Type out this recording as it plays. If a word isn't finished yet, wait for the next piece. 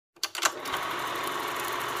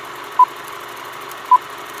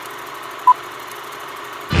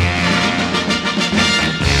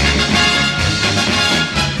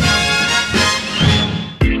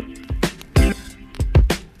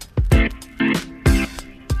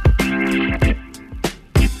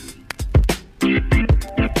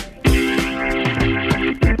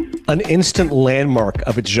an instant landmark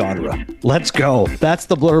of its genre. Let's go. That's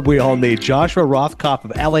the blurb we all need. Joshua Rothkopf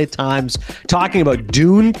of LA Times talking about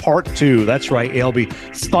Dune Part 2. That's right. It'll be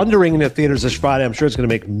thundering in the theaters this Friday. I'm sure it's going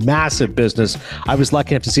to make massive business. I was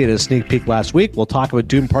lucky enough to see it at a sneak peek last week. We'll talk about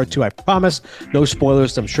Dune Part 2, I promise. No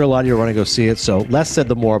spoilers. I'm sure a lot of you are going to go see it. So less said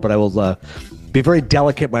the more, but I will be very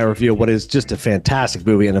delicate in my review of what is just a fantastic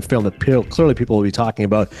movie and a film that clearly people will be talking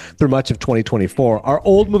about through much of 2024. Our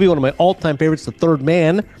old movie, one of my all-time favorites, The Third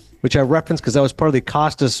Man, which I referenced because that was part of the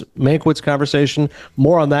Costas Mankiewicz conversation.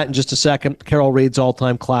 More on that in just a second. Carol Reed's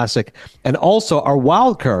all-time classic. And also our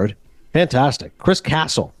wild card, fantastic, Chris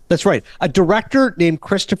Castle. That's right, a director named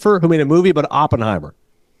Christopher who made a movie about Oppenheimer.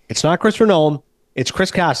 It's not Christopher Nolan. It's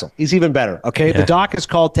Chris Castle. He's even better, okay? Yeah. The doc is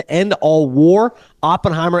called To End All War,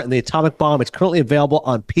 Oppenheimer and the Atomic Bomb. It's currently available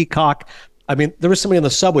on Peacock. I mean, there was somebody on the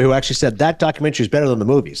subway who actually said that documentary is better than the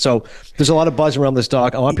movie. So there's a lot of buzz around this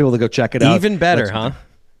doc. I want people to go check it out. Even better, huh?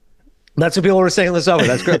 That's what people were saying on the subway.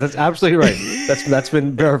 That's great. That's absolutely right. That's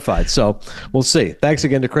been verified. So we'll see. Thanks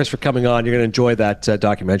again to Chris for coming on. You're going to enjoy that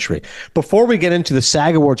documentary. Before we get into the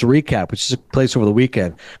SAG Awards recap, which took place over the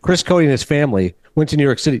weekend, Chris Cody and his family went to New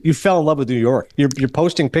York City. You fell in love with New York. You're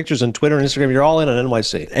posting pictures on Twitter and Instagram. You're all in on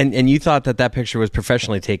NYC. And you thought that picture was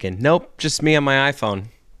professionally taken. Nope, just me on my iPhone.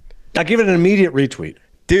 I give it an immediate retweet.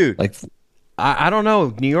 Dude, like I don't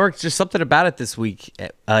know. New York, just something about it this week.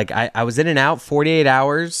 Like I was in and out 48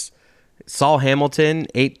 hours. Saw Hamilton,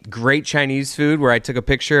 ate great Chinese food where I took a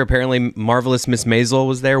picture. Apparently, Marvelous Miss Maisel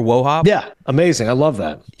was there. Wohop. Yeah, amazing. I love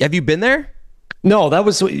that. Have you been there? No, that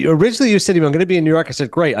was originally you said, I'm going to be in New York. I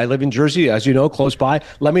said, great. I live in Jersey, as you know, close by.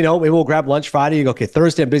 Let me know. Maybe we'll grab lunch Friday. You go, okay,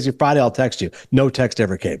 Thursday, I'm busy. Friday, I'll text you. No text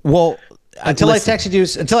ever came. Well, until I texted you,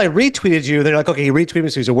 until I retweeted you, they're like, okay, he retweeted me,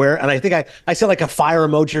 so he's aware. And I think I sent like a fire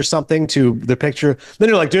emoji or something to the picture. Then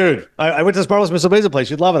you're like, dude, I went to this Marvelous Miss Maisel place.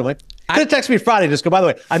 You'd love it. I'm like, could have texted me Friday. Just go, by the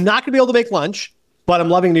way, I'm not going to be able to make lunch, but I'm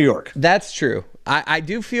loving New York. That's true. I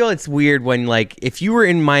do feel it's weird when, like, if you were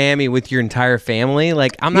in Miami with your entire family,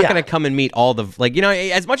 like, I'm not going to come and meet all the, like, you know,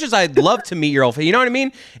 as much as I'd love to meet your whole family, you know what I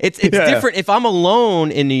mean? It's different. If I'm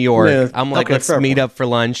alone in New York, I'm like, let's meet up for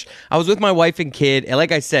lunch. I was with my wife and kid, and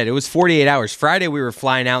like I said, it was 48 hours. Friday, we were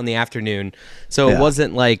flying out in the afternoon, so it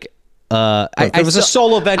wasn't like, it was a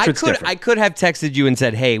solo venture. I could have texted you and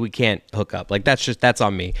said, hey, we can't hook up. Like, that's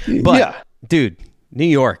on me. But, dude, New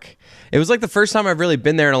York. It was like the first time I've really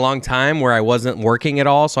been there in a long time where I wasn't working at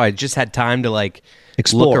all. So I just had time to like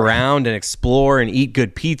look around and explore and eat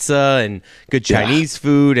good pizza and good Chinese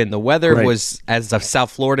food. And the weather was, as a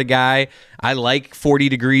South Florida guy, I like 40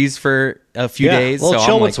 degrees for a few days. A little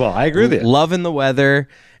chill as well. I agree with you. Loving the weather.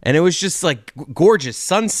 And it was just like gorgeous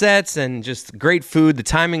sunsets and just great food. The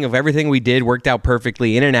timing of everything we did worked out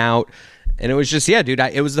perfectly, in and out. And it was just, dude,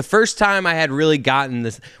 it was the first time I had really gotten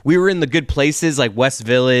this. We were in the good places like West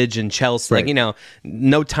Village and Chelsea, like, you know,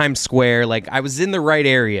 no Times Square. Like, I was in the right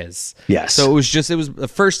areas. Yes. So it was the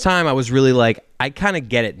first time I was really like, I kind of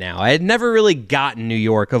get it now. I had never really gotten New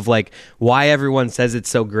York of like why everyone says it's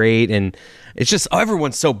so great. And it's just,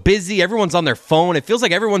 everyone's so busy. Everyone's on their phone. It feels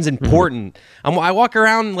like everyone's important. I walk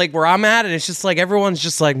around like where I'm at and it's just like, everyone's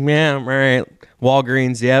just like, man, all right.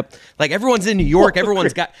 Walgreens, yep. Like, everyone's in New York.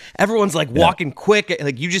 Everyone's like walking quick.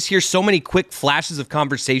 Like, you just hear so many quick flashes of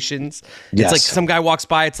conversations. It's like some guy walks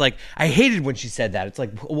by. It's like, I hated when she said that. It's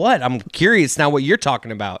like, what? I'm curious now what you're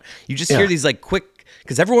talking about. You just hear these like quick,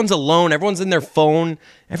 because everyone's alone. Everyone's in their phone.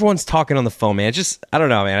 Everyone's talking on the phone, man. I don't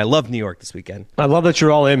know, man. I love New York this weekend. I love that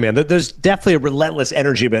you're all in, man. There's definitely a relentless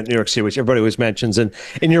energy about New York City, which everybody always mentions. And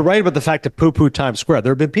you're right about the fact to poo-poo Times Square.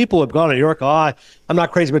 There have been people who have gone to New York, I'm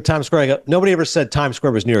not crazy about Times Square. I go, nobody ever said Times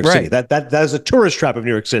Square was New York City. That is a tourist trap of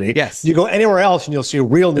New York City. Yes. You go anywhere else and you'll see a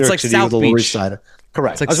real New York City South with a Lower Beach. East Side.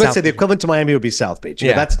 Correct. Like I was going to say the equivalent to Miami would be South Beach.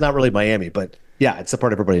 Yeah. That's not really Miami, but yeah, it's the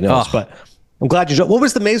part everybody knows. But I'm glad you. What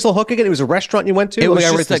was the Maisel hook again? It was a restaurant you went to. It was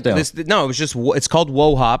just like this. No, it was just. It's called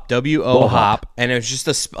Wohop, WOHOP, and it was just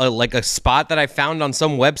a spot that I found on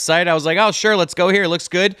some website. I was like, oh sure, let's go here. It looks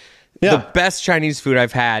good. Yeah. The best Chinese food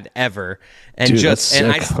I've had ever. And dude,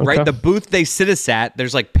 the booth they sit us at,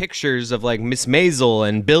 there's like pictures of like Miss Maisel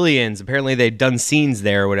and Billions. Apparently they'd done scenes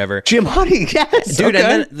there or whatever. Giamatti, yes. Dude,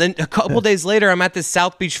 and then a couple days later, I'm at this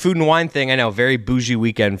South Beach food and wine thing. I know, very bougie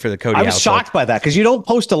weekend for the Cody household. I was shocked by that because you don't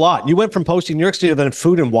post a lot. You went from posting New York City to then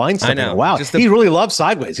food and wine stuff. I know. Wow, he really loves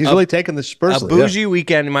Sideways. He's really taken this personally. A bougie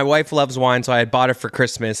weekend. My wife loves wine, so I had bought it for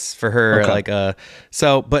Christmas for her.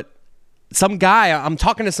 I'm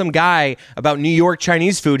talking to some guy about New York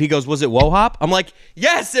Chinese food. He goes, was it Wohop? I'm like,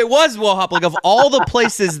 yes, it was Wohop. Like, of all the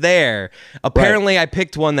places there, apparently I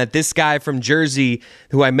picked one that this guy from Jersey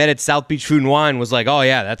who I met at South Beach Food and Wine was like, oh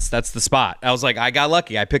yeah, that's the spot. I was like, I got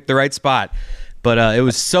lucky. I picked the right spot. But it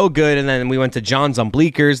was so good. And then we went to John's on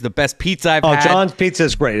Bleeckers, the best pizza I've had. Oh, John's Pizza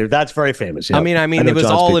is great. That's very famous. Yep. I mean, it was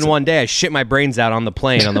John's all Pizza. in one day. I shit my brains out on the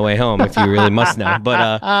plane on the way home, if you really must know.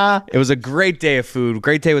 But it was a great day of food,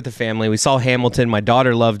 great day with the family. We saw Hamilton. My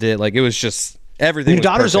daughter loved it. Like, it was just everything. Your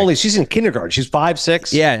daughter's perfect. she's in kindergarten. She's 5,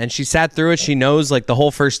 6. Yeah, and she sat through it. She knows like the whole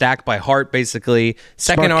first act by heart, basically.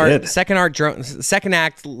 Second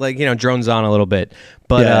act, like, drones on a little bit.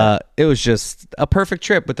 But it was just a perfect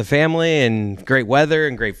trip with the family and great weather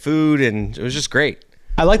and great food, and it was just great.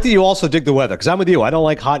 I like that you also dig the weather, because I'm with you. I don't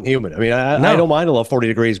like hot and humid. I mean, I don't mind a little 40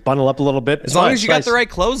 degrees. Bundle up a little bit. As long as you got the right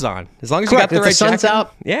clothes on. As long as you got the right sun's jacket.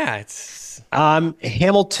 out. Yeah, it's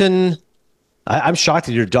Hamilton. I'm shocked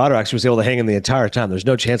that your daughter actually was able to hang in the entire time. There's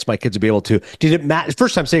no chance my kids would be able to. Did it match?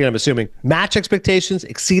 First time seeing it, I'm assuming, match expectations,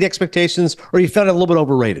 exceed expectations, or you felt it a little bit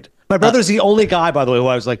overrated? My brother's the only guy, by the way, who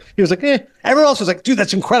he was like, eh. Everyone else was like, dude,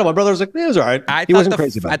 that's incredible. My brother was like, it was all right. He wasn't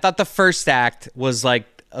crazy about it. I thought the first act was like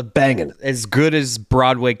banging, as good as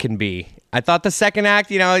Broadway can be. I thought the second act,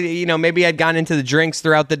 maybe I'd gone into the drinks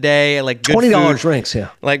throughout the day, like good $20 food. drinks,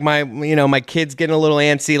 yeah. Like my kids getting a little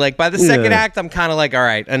antsy. Like by the second act, I'm kind of like, all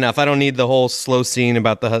right, enough. I don't need the whole slow scene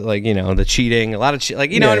about the cheating, a lot of what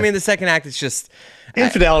I mean. The second act, it's just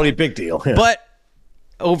infidelity, big deal. Yeah. But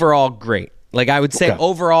overall, great. Like I would say,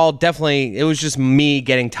 overall, definitely, it was just me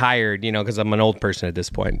getting tired, because I'm an old person at this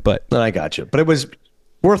point. But I got you. But it was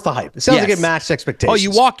worth the hype. It sounds like it matched expectations. Oh,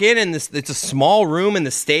 you walk in and it's a small room in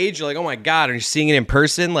the stage. You're like, oh my God, and you're seeing it in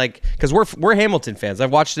person. Like, because we're Hamilton fans.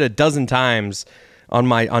 I've watched it a dozen times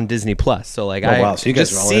on Disney Plus. So like, So you guys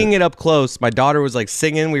just seeing it up close. My daughter was like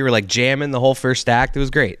singing. We were like jamming the whole first act. It was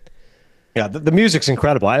great. Yeah, the music's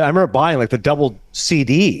incredible. I remember buying like the double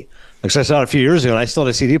CD. Like, so I saw it a few years ago, and I still had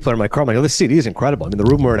a CD player in my car. I'm like, oh, this CD is incredible. I mean, the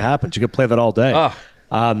room where it happens, you could play that all day. Oh.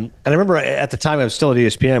 And I remember at the time I was still at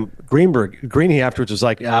ESPN, Greeny afterwards was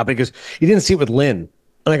like, because you didn't see it with Lynn.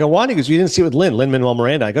 And I go, why? He goes, you didn't see it with Lynn Manuel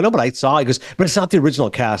Miranda. I go, no, but I saw it. He goes, but it's not the original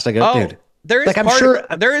cast. I go, dude. There is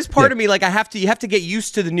like, there is part of me, like, you have to get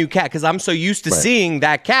used to the new cast, because I'm so used to seeing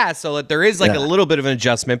that cast, so that there is like a little bit of an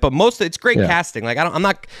adjustment, but it's great casting. Like I'm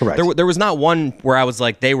not, there was not one where I was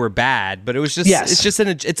like, they were bad, but it was just,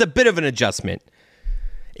 it's a bit of an adjustment.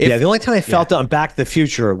 The only time I felt it on Back to the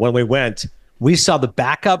Future, when we went, we saw the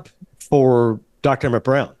backup for Dr. Emmett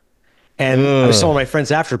Brown. And I was telling my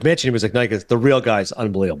friends after Mitch, and he was like, no, he goes, the real guy's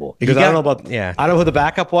unbelievable. He goes, I don't know who the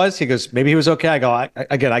backup was. He goes, maybe he was okay. I go, I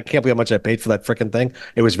can't believe how much I paid for that freaking thing.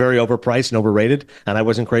 It was very overpriced and overrated, and I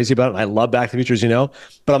wasn't crazy about it. And I love Back to the Future, as you know.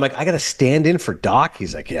 But I'm like, I got to stand in for Doc.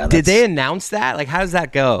 He's like, yeah. Did they announce that? Like, how does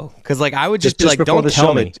that go? Because like, I would just be like, don't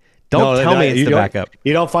tell me. Don't tell me it's the backup.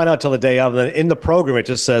 You don't find out till the day of. And then in the program, it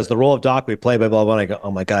just says the role of Doc we play by blah, blah, blah. And I go,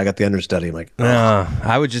 oh my God, I got the understudy. I'm like,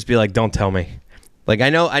 I would just be like, don't tell me. Like I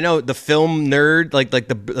know the film nerd, like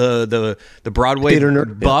the Broadway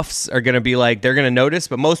buffs are gonna be like, they're gonna notice,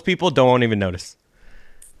 but most people don't even notice.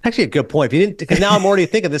 Actually, a good point. If you didn't, because now I'm already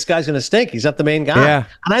thinking this guy's going to stink. He's not the main guy. Yeah.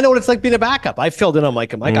 And I know what it's like being a backup. I filled in on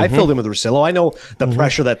Mike. I filled in with Russillo. I know the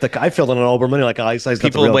pressure that I filled in on Oberman. Like, he's not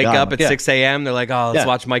people the real wake guy. up at 6 a.m. They're like, oh, let's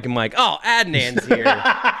watch Mike and Mike. Oh, Adnan's here.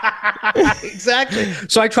 Exactly.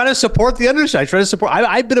 So I try to support the underside. I try to support.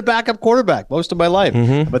 I've been a backup quarterback most of my life,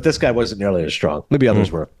 but this guy wasn't nearly as strong. Maybe others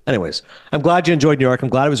were. Anyways, I'm glad you enjoyed New York. I'm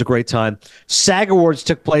glad it was a great time. SAG Awards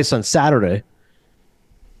took place on Saturday,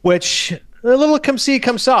 which a little come see,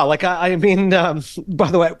 come saw. Like, I mean, by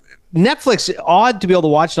the way, Netflix, odd to be able to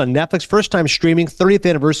watch it on Netflix. First time streaming, 30th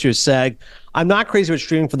anniversary of SAG. I'm not crazy about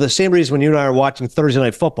streaming for the same reason when you and I are watching Thursday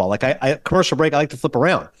Night Football. Like, I commercial break, I like to flip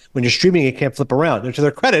around. When you're streaming, you can't flip around. And to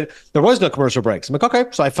their credit, there was no commercial breaks. I'm like, okay.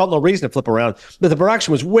 So I felt no reason to flip around. But the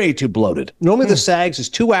production was way too bloated. Normally the SAGs is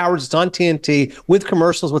 2 hours. It's on TNT with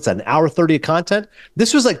commercials. What's that, an hour 30 of content?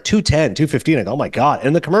 This was like 2:10, 2:15. I go, oh my God.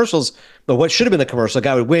 And the commercials, but what should have been the commercial, the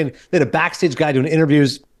guy would win. They had a backstage guy doing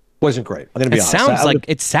interviews. Wasn't great. I'm going to be honest.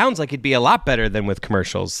 It sounds like it'd be a lot better than with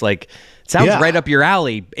commercials. Like, it sounds right up your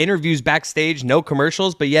alley. Interviews backstage, no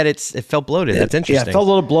commercials, but yet it felt bloated. That's interesting. Yeah, it felt a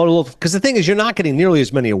little bloated. Because the thing is, you're not getting nearly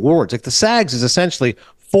as many awards. Like, the SAGs is essentially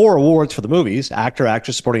 4 awards for the movies: actor,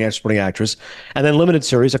 actress, supporting actor, supporting actress, and then limited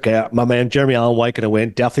series. Okay, my man Jeremy Allen White going to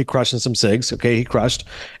win. Definitely crushing some Cigs. Okay, he crushed.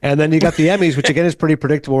 And then you got the Emmys, which again is pretty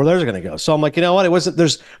predictable where those are going to go. So I'm like, you know what? It wasn't.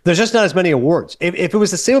 There's just not as many awards. If it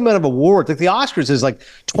was the same amount of awards, like the Oscars is like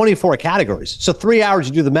 24 categories. So 3 hours,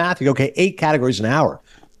 you do the math. You go, okay, 8 categories an hour.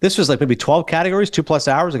 This was like maybe 12 categories, 2+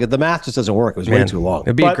 hours. Like, the math just doesn't work. It was way too long.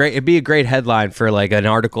 It'd be a great headline for like an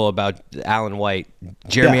article about Allen White,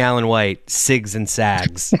 Jeremy Allen White, Cigs and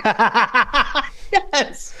Sags.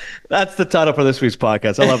 Yes, that's the title for this week's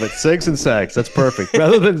podcast. I love it. Cigs and Sags. That's perfect.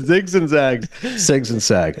 Rather than Zigs and Zags, Cigs and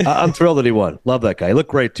Sag. I'm thrilled that he won. Love that guy. He looked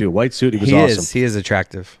great too. White suit. He was awesome. He is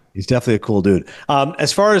attractive. He's definitely a cool dude.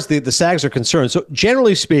 As far as the SAGs are concerned, so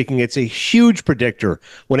generally speaking, it's a huge predictor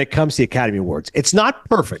when it comes to the Academy Awards. It's not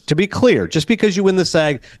perfect, to be clear. Just because you win the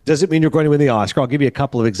SAG doesn't mean you're going to win the Oscar. I'll give you a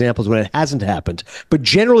couple of examples when it hasn't happened. But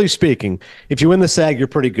generally speaking, if you win the SAG, you're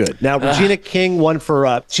pretty good. Now, Regina King won for,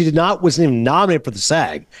 wasn't even nominated for the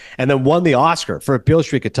SAG, and then won the Oscar for A Beale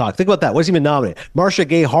Street Could Talk. Think about that. Wasn't even nominated. Marcia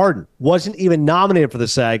Gay Harden wasn't even nominated for the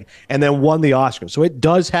SAG, and then won the Oscar. So it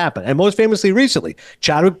does happen. And most famously recently,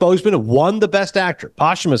 Chadwick Boseman won the Best Actor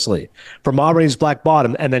posthumously for Ma Rainey's Black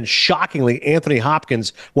Bottom, and then shockingly, Anthony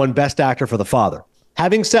Hopkins won Best Actor for The Father.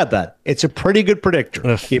 Having said that, it's a pretty good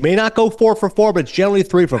predictor. It may not go 4 for 4, but it's generally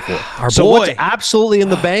 3 for 4. What's absolutely in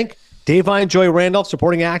the bank? Davine Joy Randolph,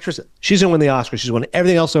 supporting actress. She's going to win the Oscar. She's won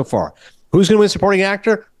everything else so far. Who's going to win supporting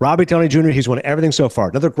actor? Robbie Downey Jr. He's won everything so far.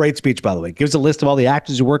 Another great speech, by the way. Gives a list of all the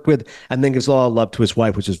actors he worked with, and then gives a lot of love to his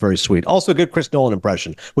wife, which is very sweet. Also a good Chris Nolan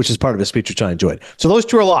impression, which is part of his speech, which I enjoyed. So those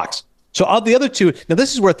two are locks. So of the other two, now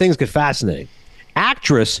this is where things get fascinating.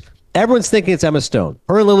 Actress, everyone's thinking it's Emma Stone.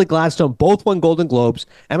 Her and Lily Gladstone both won Golden Globes.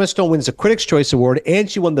 Emma Stone wins the Critics' Choice Award, and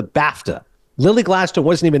she won the BAFTA. Lily Gladstone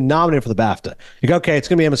wasn't even nominated for the BAFTA. You go, okay, it's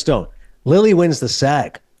going to be Emma Stone. Lily wins the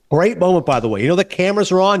SAG. Great moment, by the way. You know the cameras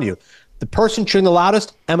are on you. The person cheering the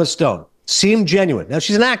loudest, Emma Stone. Seemed genuine. Now,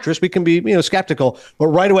 she's an actress. We can be, skeptical. But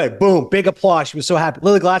right away, boom, big applause. She was so happy.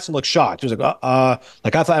 Lily Gladstone looked shocked. She was like,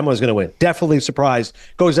 like I thought Emma was going to win. Definitely surprised.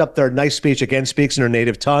 Goes up there, nice speech. Again, speaks in her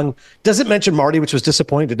native tongue. Doesn't mention Marty, which was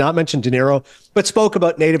disappointing. Did not mention De Niro, but spoke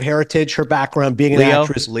about native heritage, her background, being an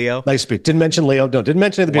actress. Leo. Nice speech. Didn't mention Leo. No, didn't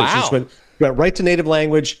mention anything. Wow. She just went right to native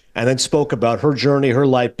language and then spoke about her journey, her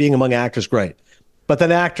life, being among actors. Great. But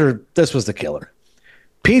then actor, this was the killer.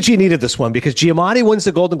 PG needed this one because Giamatti wins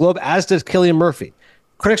the Golden Globe, as does Cillian Murphy.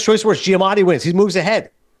 Critics' Choice Awards, Giamatti wins. He moves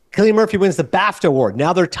ahead. Cillian Murphy wins the BAFTA award.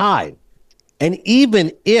 Now they're tied. And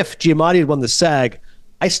even if Giamatti had won the SAG,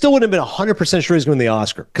 I still wouldn't have been 100% sure he's going to win the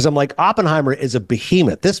Oscar because I'm like, Oppenheimer is a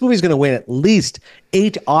behemoth. This movie's going to win at least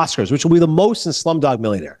 8 Oscars, which will be the most in Slumdog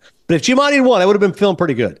Millionaire. But if Giamatti had won, I would have been feeling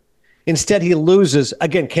pretty good. Instead, he loses.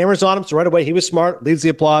 Again, cameras on him, so right away, he was smart, leads the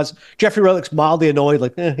applause. Jeffrey Wright looks mildly annoyed,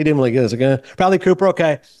 like, he didn't really get it. Like, Bradley Cooper,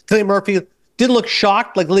 okay. Cillian Murphy didn't look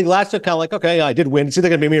shocked, like Lily Gladstone, kind of like, okay, yeah, I did win. It's either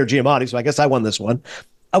going to be me or Giamatti, so I guess I won this one.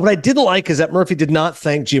 What I didn't like is that Murphy did not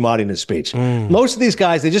thank Giamatti in his speech. Most of these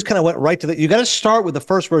guys, they just kind of went right to the, you got to start with the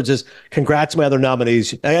first words is, congrats to my other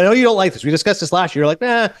nominees. I know you don't like this. We discussed this last year. You're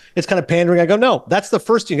like, it's kind of pandering. I go, no, that's the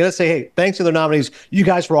first thing. You got to say, hey, thanks to the nominees. You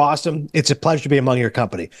guys were awesome. It's a pleasure to be among your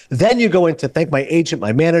company. Then you go into thank my agent,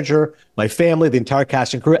 my manager, my family, the entire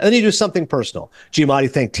cast and crew. And then you do something personal. Giamatti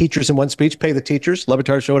thanked teachers in one speech, pay the teachers. Love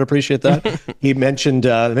It Show would appreciate that. He mentioned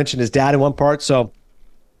his dad in one part. So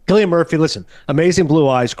Cillian Murphy, listen, amazing blue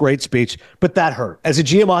eyes, great speech, but that hurt. As a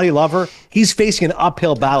Giamatti lover, he's facing an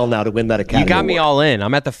uphill battle now to win that Academy You got me Award. all in.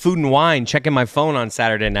 I'm at the Food and Wine checking my phone on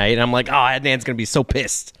Saturday night, and I'm like, Adnan's going to be so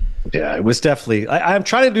pissed. Yeah, it was definitely. I'm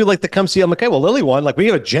trying to do like the come see. I'm like, okay, well, Lily won. Like, we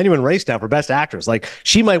have a genuine race now for Best Actress. Like,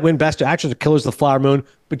 she might win Best Actress or Killers of the Flower Moon,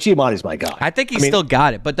 but Giamatti's my guy. I think he still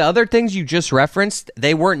got it. But the other things you just referenced,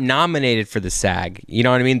 they weren't nominated for the SAG. You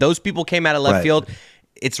know what I mean? Those people came out of left field.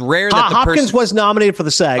 It's rare that the Hopkins was nominated for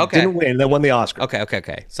the SAG, didn't win, then won the Oscar.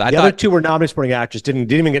 Okay. So the other two were nominated supporting actress,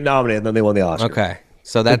 didn't even get nominated, and then they won the Oscar. Okay.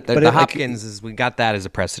 So that the Hopkins is, we got that as a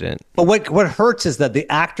precedent. But what hurts is that the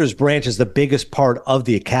actors branch is the biggest part of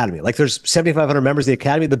the Academy. Like, there's 7,500 members of the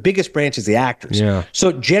Academy. The biggest branch is the actors. Yeah.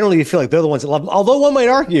 So generally, you feel like they're the ones that love him. Although one might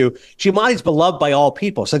argue Giamatti's beloved by all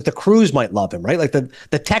people. So like the crews might love him, right? Like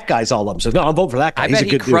the tech guys all love him. So no, I'm voting for that guy. I bet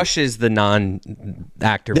he crushes the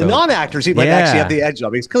non-actor. The non-actors, he might actually have the edge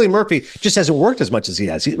on. Because Cillian Murphy just hasn't worked as much as he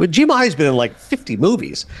has. Giamatti's been in like 50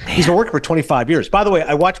 movies. He's been working for 25 years. By the way,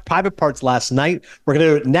 I watched Private Parts last night. We're going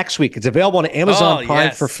to do it next week. It's available on Amazon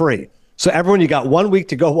Prime for free. So everyone, you got 1 week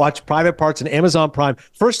to go watch Private Parts on Amazon Prime.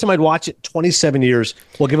 First time I'd watch it, 27 years.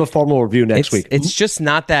 We'll give a formal review next week. It's just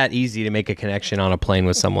not that easy to make a connection on a plane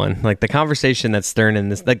with someone. Like the conversation that Stern and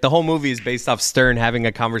this, like the whole movie is based off Stern having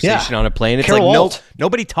a conversation on a plane. It's Carol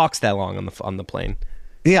nobody talks that long on the plane.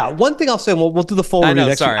 Yeah, one thing I'll say, we'll do the full review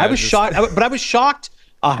next week. I was shocked, but I was shocked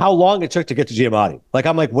how long it took to get to Giamatti. Like,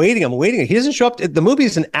 I'm like, waiting. He doesn't show up. The movie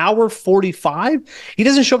is an hour 45. He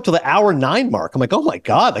doesn't show up till the hour 9 mark. I'm like, oh my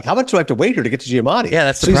God, like how much do I have to wait here to get to Giamatti? Yeah,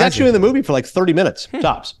 that's surprising. So he's actually in the movie for like 30 minutes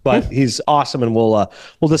tops, but he's awesome. And we'll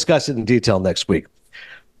discuss it in detail next week.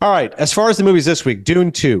 All right. As far as the movies this week,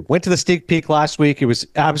 Dune 2. Went to the sneak peek last week. It was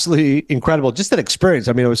absolutely incredible. Just that experience.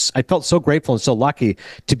 I mean, I felt so grateful and so lucky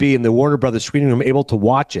to be in the Warner Brothers screening room, able to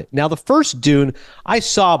watch it. Now, the first Dune I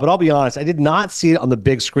saw, but I'll be honest, I did not see it on the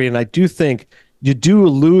big screen. And I do think you do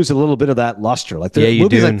lose a little bit of that luster. Like the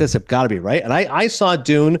movies like this have got to be, right? And I saw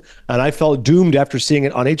Dune and I felt doomed after seeing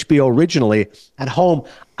it on HBO originally at home.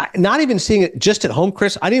 Not even seeing it just at home,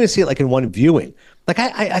 Chris. I didn't even see it like in one viewing. Like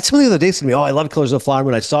somebody the other day said to me, "Oh, I love Killers of the Flower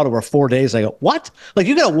Moon." I saw it over 4 days. I go, "What? Like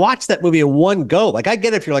you got to watch that movie in one go." Like I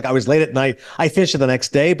get it if you're like, I was late at night, I finished it the next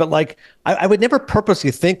day, but like I would never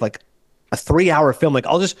purposely think like a 3-hour film. Like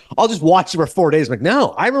I'll just watch it for 4 days. I'm like,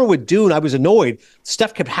 no, I remember with Dune, I was annoyed.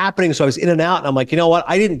 Stuff kept happening. So I was in and out. And I'm like, you know what?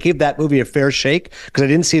 I didn't give that movie a fair shake because I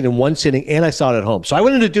didn't see it in one sitting and I saw it at home. So I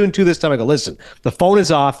went into Dune 2 this time. I go, listen, the phone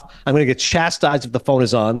is off. I'm going to get chastised if the phone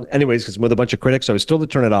is on. Anyways, because I'm with a bunch of critics, so I was still to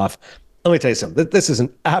turn it off. Let me tell you something. This is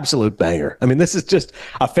an absolute banger. I mean, this is just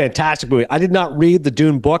a fantastic movie. I did not read the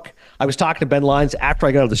Dune book. I was talking to Ben Lyons after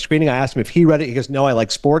I got out of the screening. I asked him if he read it. He goes, no, I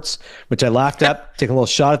like sports, which I laughed at, taking a little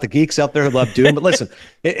shot at the geeks out there who love Dune. But listen,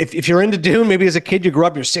 if you're into Dune, maybe as a kid you grew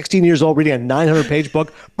up, you're 16 years old reading a 900-page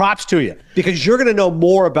book, props to you, because you're going to know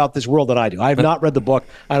more about this world than I do. I have not read the book.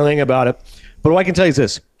 I don't know anything about it. But what I can tell you is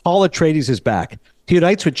this. Paul Atreides is back. He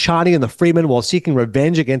unites with Chani and the Freeman while seeking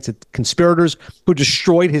revenge against the conspirators who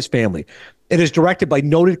destroyed his family. It is directed by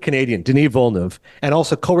noted Canadian Denis Villeneuve and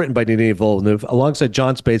also co-written by Denis Villeneuve alongside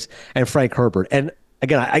John Spates and Frank Herbert. And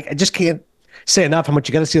again, I just can't say enough how much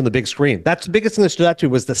you got to see on the big screen. That's the biggest thing that stood out to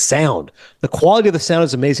me was the sound. The quality of the sound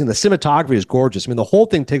is amazing. The cinematography is gorgeous. I mean, the whole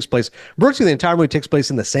thing takes place, virtually the entire movie takes place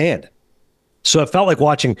in the sand. So it felt like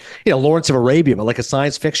watching, Lawrence of Arabia, but like a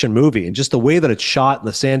science fiction movie, and just the way that it's shot in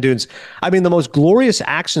the sand dunes. I mean, the most glorious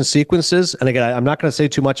action sequences, and again, I'm not going to say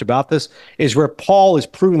too much about this, is where Paul is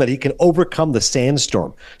proving that he can overcome the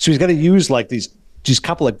sandstorm. So he's got to use like these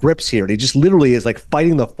couple of grips here, and he just literally is like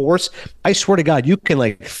fighting the force. I swear to God, you can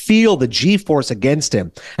like feel the G-force against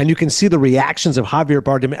him, and you can see the reactions of Javier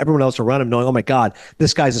Bardem, everyone else around him, knowing, oh my God,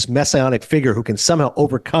 this guy's this messianic figure who can somehow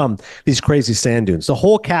overcome these crazy sand dunes. The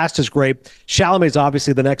whole cast is great. Chalamet's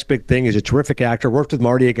obviously the next big thing. He's a terrific actor. Worked with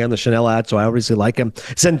Marty again, the Chanel ad, so I obviously like him.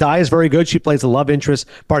 Zendaya is very good. She plays the love interest.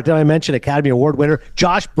 Bardem, I mentioned, Academy Award winner.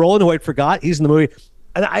 Josh Brolin, who I forgot, he's in the movie.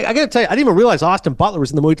 And I got to tell you, I didn't even realize Austin Butler was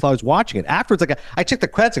in the movie until I was watching it. Afterwards, like I checked the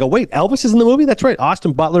credits. I go, wait, Elvis is in the movie? That's right.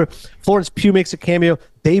 Austin Butler, Florence Pugh makes a cameo,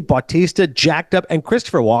 Dave Bautista, Jacked Up, and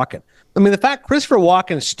Christopher Walken. I mean, the fact Christopher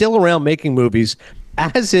Walken is still around making movies,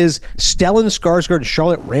 as is Stellan Skarsgård and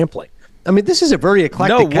Charlotte Rampling. I mean, this is a very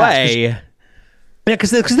eclectic cast. No way. Yeah,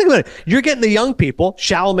 because think about it. You're getting the young people,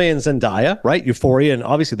 Chalamet and Zendaya, right? Euphoria, and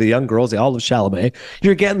obviously the young girls, they all love Chalamet.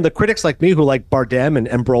 You're getting the critics like me who like Bardem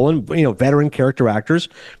and Brolin, veteran character actors.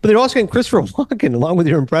 But they're also getting Christopher Walken, along with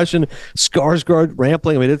your impression, Skarsgård,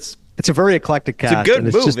 Rampling. I mean, it's a very eclectic cast. It's a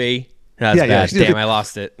good movie. That's bad. Damn, I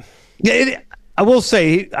lost it. Yeah, I will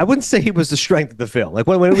say, I wouldn't say he was the strength of the film. Like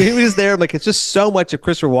when he was there, like it's just so much of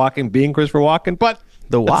Christopher Walken being Christopher Walken, but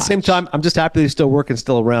at the same time, I'm just happy that he's still working,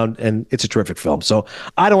 still around, and it's a terrific film. So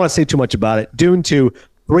I don't want to say too much about it. Dune 2,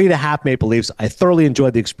 3.5 Maple Leafs. I thoroughly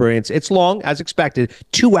enjoyed the experience. It's long, as expected,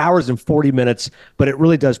 2 hours and 40 minutes, but it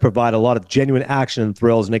really does provide a lot of genuine action and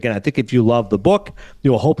thrills. And again, I think if you love the book,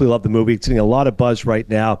 you will hopefully love the movie. It's getting a lot of buzz right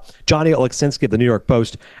now. Johnny Oleksinski of the New York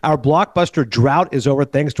Post. Our blockbuster drought is over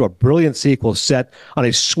thanks to a brilliant sequel set on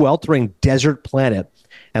a sweltering desert planet.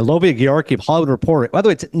 And Lovia Georgi of Hollywood Reporter. By the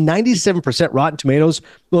way, it's 97% Rotten Tomatoes.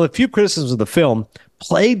 Well, a few criticisms of the film,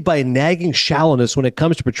 plagued by nagging shallowness when it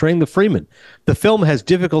comes to portraying the Freeman. The film has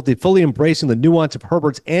difficulty fully embracing the nuance of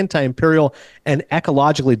Herbert's anti-imperial and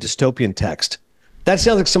ecologically dystopian text. That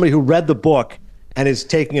sounds like somebody who read the book and is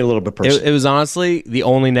taking it a little bit personally. It was honestly the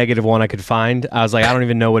only negative one I could find. I was like, I don't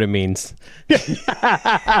even know what it means.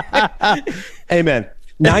 Amen.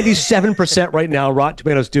 97% right now, Rotten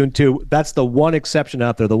Tomatoes, Dune 2. That's the one exception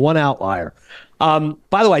out there, the one outlier. By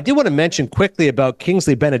the way, I did want to mention quickly about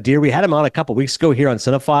Kingsley Ben-Adir. We had him on a couple weeks ago here on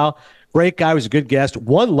Cinephile. Great guy, was a good guest.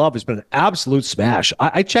 One Love has been an absolute smash.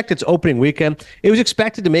 I checked its opening weekend. It was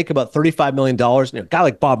expected to make about $35 million. A guy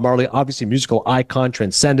like Bob Marley, obviously musical icon,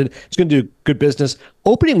 transcended. He's going to do good business.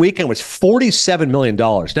 Opening weekend was $47 million.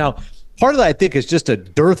 Now, part of that, I think, is just a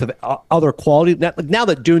dearth of other quality. Now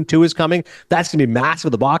that Dune 2 is coming, that's going to be massive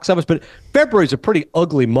at the box office. But February is a pretty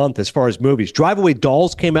ugly month as far as movies. Drive Away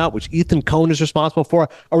Dolls came out, which Ethan Coen is responsible for.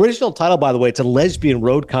 Original title, by the way, it's a lesbian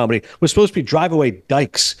road comedy. Was supposed to be Drive Away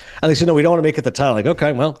Dykes. And they said, no, we don't want to make it the title. Like,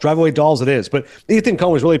 okay, well, Drive Away Dolls it is. But Ethan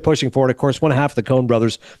Coen was really pushing for it. Of course, one half of the Coen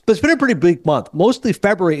brothers. But it's been a pretty bleak month. Mostly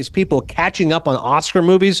February is people catching up on Oscar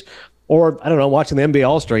movies or I don't know, watching the NBA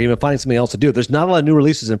All-Star game and finding something else to do. There's not a lot of new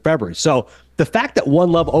releases in February. So the fact that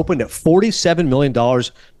One Love opened at $47 million,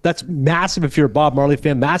 that's massive if you're a Bob Marley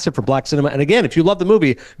fan, massive for Black cinema. And again, if you love the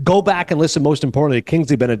movie, go back and listen, most importantly, to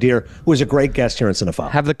Kingsley Ben-Adir, who is a great guest here in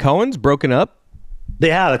Cinephile. Have the Coens broken up? They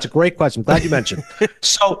have. That's a great question. I'm glad you mentioned.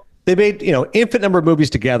 So they made, infinite number of movies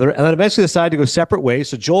together, and then eventually decided to go separate ways.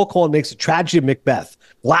 So Joel Coen makes A Tragedy of Macbeth,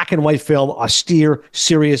 black and white film, austere,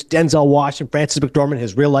 serious. Denzel Washington, Frances McDormand,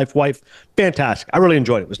 his real life wife. Fantastic. I really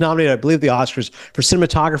enjoyed it. It was nominated, I believe, the Oscars for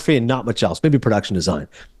cinematography and not much else, maybe production design.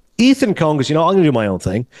 Ethan Coen goes, I'm going to do my own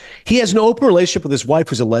thing. He has an open relationship with his wife,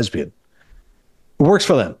 who's a lesbian. It works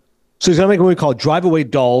for them. So he's going to make a movie called Drive Away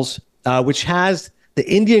Dolls, which has the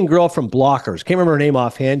Indian girl from Blockers. Can't remember her name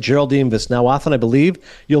offhand. Geraldine Viswanathan, I believe.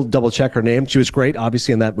 You'll double check her name. She was great,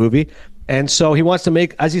 obviously, in that movie. And so he wants to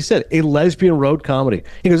make, as he said, a lesbian road comedy.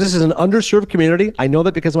 He goes, this is an underserved community. I know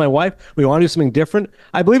that because of my wife. We want to do something different.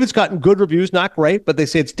 I believe it's gotten good reviews, not great, but they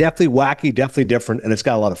say it's definitely wacky, definitely different, and it's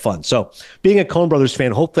got a lot of fun. So being a Coen Brothers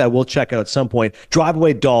fan, hopefully I will check out at some point Drive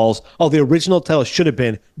Away Dolls. Oh, the original title should have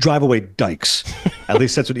been Drive Away Dykes. At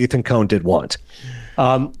least that's what Ethan Coen did want.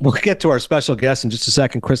 We'll get to our special guest in just a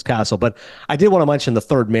second, Chris Castle, but I did want to mention The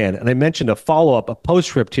Third Man, and I mentioned a follow-up, a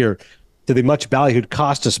postscript here to the much ballyhooed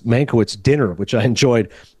Costas Mankiewicz dinner, which I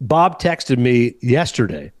enjoyed. Bob texted me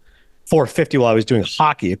yesterday, 4:50, while I was doing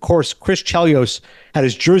hockey. Of course, Chris Chelios had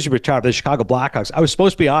his jersey retired by the Chicago Blackhawks. I was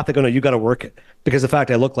supposed to be off. They go, no, you got to work it, because of the fact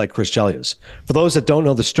I look like Chris Chelios. For those that don't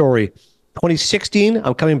know the story, 2016,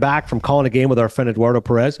 I'm coming back from calling a game with our friend Eduardo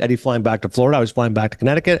Perez. Eddie flying back to Florida. I was flying back to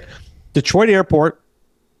Connecticut. Detroit Airport,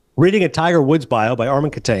 reading a Tiger Woods bio by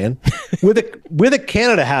Armin Katayan with a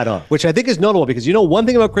Canada hat on, which I think is notable because one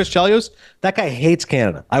thing about Chris Chelios, that guy hates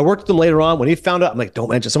Canada. I worked with him later on. When he found out, I'm like, don't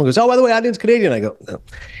mention. Someone goes, oh, by the way, Adrian's Canadian. I go, no.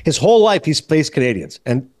 His whole life, he's faced Canadians.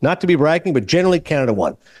 And not to be bragging, but generally Canada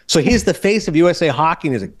won. So he's the face of USA hockey.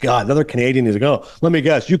 And he's like, God, another Canadian. He's like, oh, let me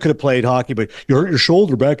guess. You could have played hockey, but you hurt your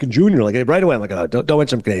shoulder back in junior. Like right away, I'm like, oh, don't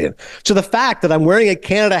mention I'm Canadian. So the fact that I'm wearing a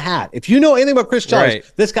Canada hat, if you know anything about Chris Chelios,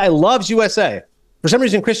 right. This guy loves USA. For some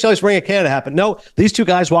reason, Chris Chelios wearing a Canada hat. But no, these two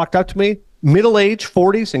guys walked up to me, middle-aged,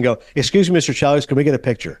 40s, and go, excuse me, Mr. Chelios, can we get a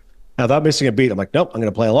picture? Now, without missing a beat, I'm like, nope, I'm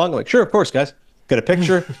going to play along. I'm like, sure, of course, guys. Get a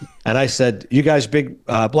picture. And I said, you guys big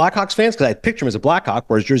Blackhawks fans? Because I pictured him as a Blackhawk,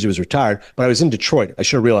 where his jersey was retired, but I was in Detroit. I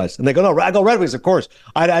should have realized. And they go, no, I go Red Wings, of course.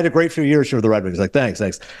 I had a great few years here with the Red Wings. Like, thanks.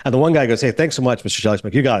 And the one guy goes, hey, thanks so much, Mr. Chelios. I'm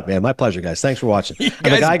like, you got it, man. My pleasure, guys. Thanks for watching. You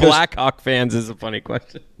and guys Blackhawk fans is a funny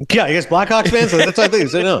question. Yeah, you guys Blackhawks fans? That's what I think.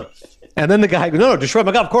 So, no. And then the guy goes, no, Detroit.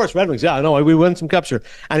 I'm like, of course, Red Wings. Yeah, I know. We won some cups here.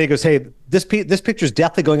 And he goes, hey, this picture's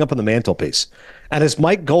definitely going up on the mantelpiece. And as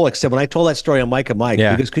Mike Golick said, when I told that story on Mike and Mike,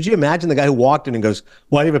 he goes, could you imagine the guy who walked in and goes,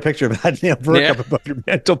 why do you have a picture of Adrian Burke up above your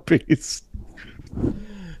mantelpiece?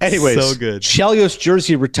 Anyways, so good. Chelios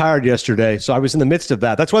jersey retired yesterday, so I was in the midst of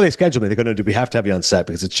that. That's why they scheduled me. They're going to we have to have you on set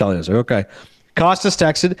because it's Chelios. Like, okay. Costas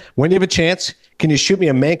texted, when you have a chance, can you shoot me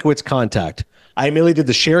a Mankiewicz contact? I immediately did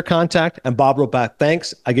the share contact, and Bob wrote back,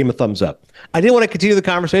 thanks. I gave him a thumbs up. I didn't want to continue the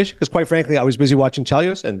conversation because, quite frankly, I was busy watching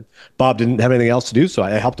Chelios, and Bob didn't have anything else to do, so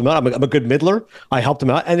I helped him out. I'm a good middler. I helped him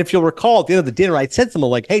out. And if you'll recall, at the end of the dinner, I said something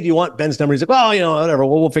like, hey, do you want Ben's number? He's like, well, whatever.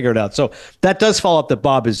 We'll figure it out. So that does follow up that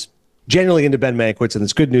Bob is genuinely into Ben Mankiewicz, and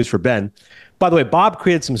it's good news for Ben. By the way, Bob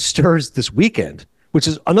created some stirs this weekend, which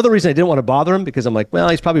is another reason I didn't want to bother him because I'm like, well,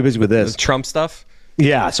 he's probably busy with this. The Trump stuff?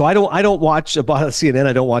 Yeah, so I don't watch about CNN.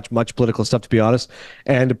 I don't watch much political stuff, to be honest.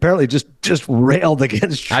 And apparently, just railed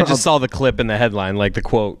against Trump. I just saw the clip in the headline, like the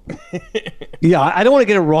quote. Yeah, I don't want to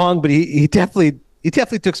get it wrong, but he definitely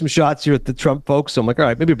took some shots here at the Trump folks. So I'm like, all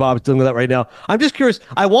right, maybe Bob's dealing with that right now. I'm just curious.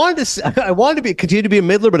 I wanted to continue to be a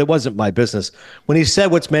middler, but it wasn't my business. When he said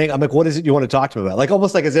what's Mank, I'm like, what is it you want to talk to him about? Like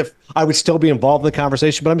almost like as if I would still be involved in the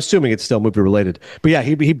conversation, but I'm assuming it's still movie related. But yeah,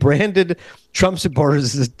 he branded Trump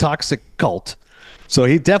supporters as a toxic cult. So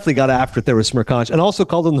he definitely got after it there with Smirkanch and also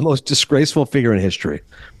called him the most disgraceful figure in history.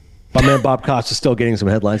 My man Bob Costa is still getting some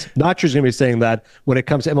headlines. Not sure he's going to be saying that when it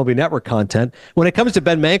comes to MLB Network content. When it comes to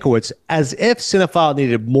Ben Mankiewicz, as if Cinephile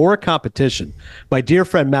needed more competition, my dear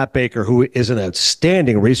friend Matt Baker, who is an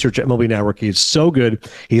outstanding researcher at MLB Network, he is so good.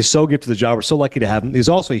 He is so good for the job. We're so lucky to have him. He's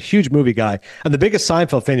also a huge movie guy and the biggest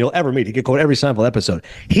Seinfeld fan you'll ever meet. He could quote every Seinfeld episode.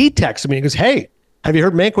 He texted me and goes, hey, have you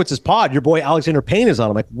heard Mankiewicz's pod? Your boy Alexander Payne is on.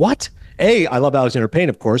 I'm like, what? I love Alexander Payne,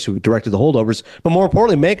 of course, who directed The Holdovers. But more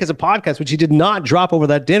importantly, Mank has a podcast, which he did not drop over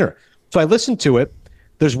that dinner. So I listened to it.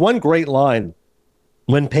 There's one great line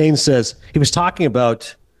when Payne says, he was talking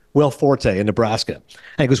about Will Forte in Nebraska. And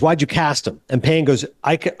he goes, why'd you cast him? And Payne goes,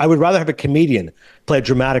 I would rather have a comedian play a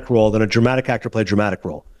dramatic role than a dramatic actor play a dramatic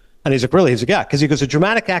role. And he's like, really? He's like, yeah. Because he goes, a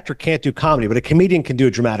dramatic actor can't do comedy, but a comedian can do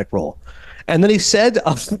a dramatic role. And then he said,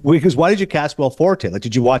 because why did you cast Will Forte? Like,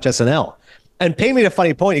 did you watch SNL? And Payne made a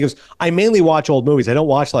funny point. He goes, I mainly watch old movies. I don't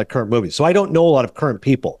watch a lot of current movies. So I don't know a lot of current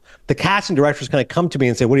people. The casting directors kind of come to me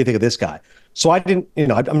and say, what do you think of this guy? So I didn't,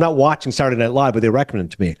 I'm not watching Saturday Night Live, but they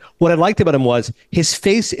recommended him to me. What I liked about him was his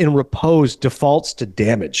face in repose defaults to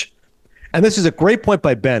damage. And this is a great point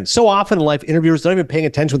by Ben. So often in life, interviewers don't even paying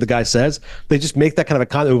attention to what the guy says. They just make that kind of a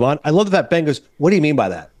comment and move on. I love that Ben goes, what do you mean by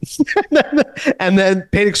that? And then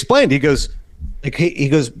Payne explained, he goes,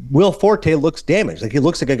 Will Forte looks damaged. Like he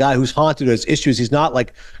looks like a guy who's haunted, has issues. He's not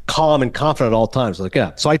like calm and confident at all times. Like,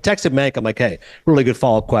 yeah. So I texted Mank. I'm like, hey, really good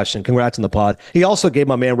follow-up question. Congrats on the pod. He also gave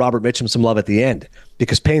my man Robert Mitchum some love at the end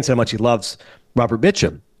because Payne said how much he loves Robert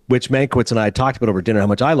Mitchum, which Mankiewicz and I talked about over dinner, how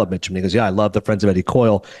much I love Mitchum. And he goes, yeah, I love the Friends of Eddie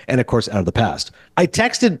Coyle and, of course, Out of the Past. I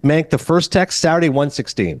texted Mank the first text, Saturday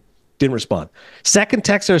 1:16. Didn't respond. Second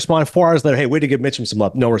text, I responded 4 hours later. Hey, way to give Mitchum some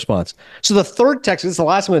love. No response. So the third text, this is the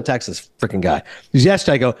last one to text this freaking guy. Because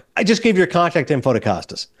yesterday I go, I just gave your contact info to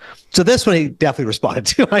Costas. So this one he definitely responded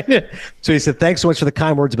to. So he said, thanks so much for the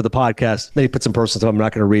kind words about the podcast. Then he put some personal stuff I'm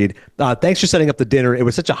not going to read. Thanks for setting up the dinner. It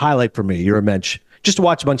was such a highlight for me. You're a mensch. Just to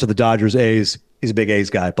watch a bunch of the Dodgers, A's. He's a big A's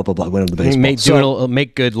guy. Blah, blah, blah. Went into the baseball.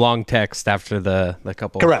 Make good long text after the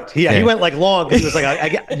couple. Correct. Yeah, he went like long. He was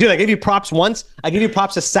like, dude, I gave you props once. I gave you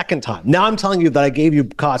props a second time. Now I'm telling you that I gave you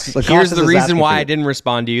costs. Like, here's the reason why I didn't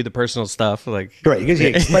respond to you, the personal stuff. Like, great. He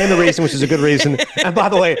explained the reason, which is a good reason. And by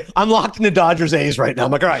the way, I'm locked into Dodgers A's right now.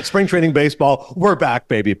 I'm like, all right, spring training baseball. We're back,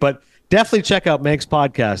 baby. But definitely check out Mank's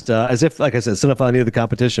podcast, as if, like I said, CINEPHILE needed the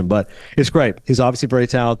competition, but it's great. He's obviously very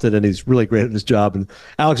talented, and he's really great at his job. And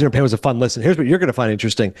Alexander Payne was a fun listen. Here's what you're going to find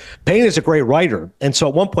interesting. Payne is a great writer. And so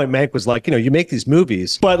at one point, Mank was like, you make these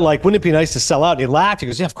movies, but like, wouldn't it be nice to sell out? And he laughed. He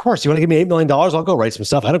goes, yeah, of course. You want to give me $8 million? I'll go write some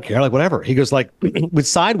stuff. I don't care. Like, whatever. He goes, like, with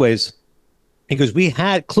Sideways, he goes,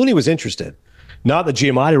 Clooney was interested, not the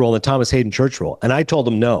Giamatti role, the Thomas Hayden Church role. And I told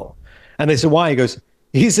him no. And they said, why? He goes,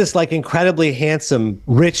 he's this like incredibly handsome,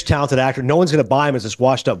 rich, talented actor. No one's going to buy him as this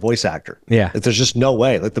washed up voice actor. Yeah. Like, there's just no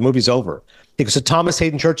way. Like, the movie's over. He goes, so Thomas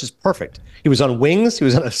Hayden Church is perfect. He was on Wings. He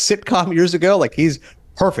was on a sitcom years ago. Like, he's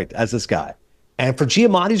perfect as this guy. And for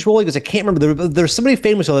Giamatti's role, he goes, I can't remember. There's somebody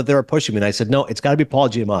famous that they were pushing me. And I said, no, it's got to be Paul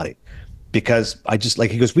Giamatti. Because I just like,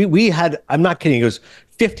 he goes, we had, I'm not kidding. He goes,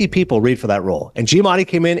 50 people read for that role. And Giamatti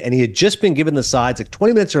came in and he had just been given the sides like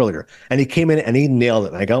 20 minutes earlier. And he came in and he nailed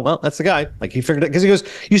it. And I go, well, that's the guy. Like, he figured it. Because he goes,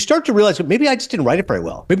 you start to realize, maybe I just didn't write it very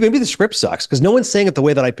well. Maybe the script sucks because no one's saying it the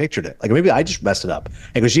way that I pictured it. Like, maybe I just messed it up. And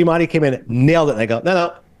he goes, Giamatti came in, nailed it. And I go,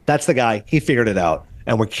 no, that's the guy. He figured it out.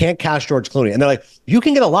 And we can't cast George Clooney. And they're like, you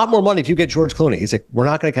can get a lot more money if you get George Clooney. He's like, we're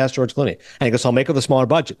not going to cast George Clooney. And he goes, I'll make it with a smaller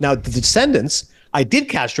budget. Now, The Descendants, I did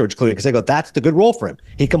cast George Clooney because I go, that's the good role for him.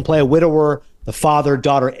 He can play a widower, the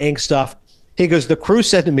father-daughter angst stuff. He goes, the crew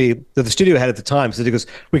said to me, that the studio head at the time, said, he goes,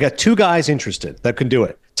 we got 2 guys interested that can do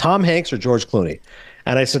it, Tom Hanks or George Clooney.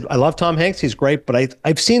 And I said, I love Tom Hanks. He's great, but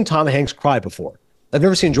I've seen Tom Hanks cry before. I've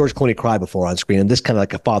never seen George Clooney cry before on screen, and this kind of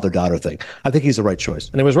like a father-daughter thing. I think he's the right choice.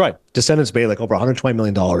 And it was right. Descendants made like over $120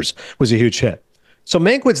 million, was a huge hit. So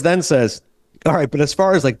Mankiewicz then says, all right, but as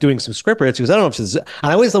far as like doing some script writes, he goes, I don't know if this is, and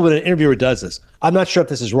I always love when an interviewer does this. I'm not sure if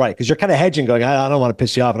this is right, because you're kind of hedging, going, I don't want to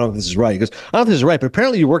piss you off. I don't know if this is right. He goes, I don't know if this is right, but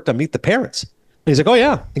apparently you worked on Meet the Parents. And he's like, oh,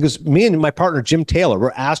 yeah. He goes, me and my partner, Jim Taylor,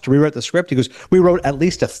 were asked to rewrite the script. He goes, we wrote at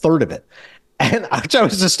least a third of it. And I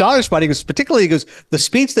was astonished by it. He goes, particularly, he goes, the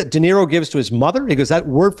speech that De Niro gives to his mother, he goes, that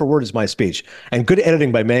word for word is my speech. And good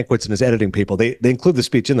editing by Mankiewicz and his editing people. They include the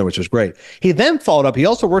speech in there, which was great. He then followed up. He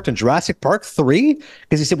also worked in Jurassic Park 3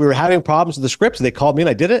 because he said we were having problems with the script. So they called me and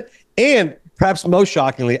I did it. And perhaps most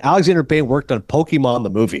shockingly, Alexander Payne worked on Pokemon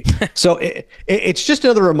the movie. So it's just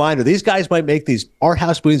another reminder. These guys might make these art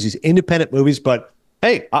house movies, these independent movies, but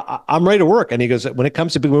hey, I'm ready to work. And he goes, when it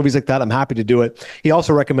comes to big movies like that, I'm happy to do it. He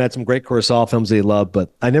also recommended some great Kurosawa films that he loved,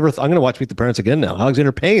 but I'm going to watch Meet the Parents again now.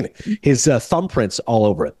 Alexander Payne, his thumbprints all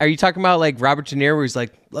over it. Are you talking about like Robert De Niro where he's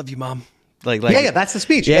like, love you, mom? Like yeah, that's the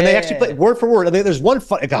speech. Yeah, and they actually play word for word. And there's one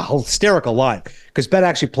like a hysterical line because Ben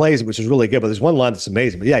actually plays it, which is really good. But there's one line that's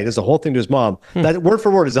amazing. But yeah, he does the whole thing to his mom. That word for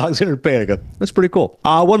word is Alexander Payne. I go, that's pretty cool.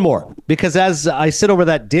 One more, because as I sit over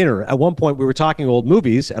that dinner, at one point we were talking old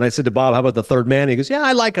movies, and I said to Bob, "How about The Third Man?" He goes, "Yeah,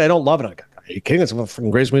 I like it. I don't love it." I go, "Are you kidding? It's one of the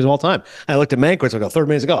greatest movies of all time." And I looked at Mankiewicz. I go, "Third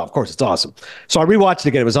Man's ago, of course, it's awesome." So I rewatched it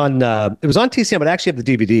again. It was on TCM, but I actually have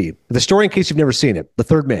the DVD. The story, in case you've never seen it, The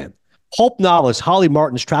Third Man. Pulp novelist Holly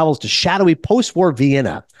Martins travels to shadowy post-war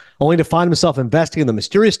Vienna, only to find himself investigating the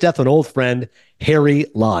mysterious death of an old friend, Harry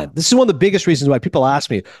Lime. This is one of the biggest reasons why people ask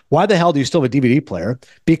me, why the hell do you still have a DVD player?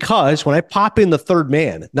 Because when I pop in The Third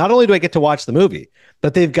Man, not only do I get to watch the movie,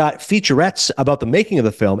 but they've got featurettes about the making of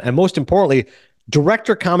the film, and most importantly,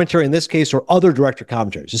 director commentary in this case, or other director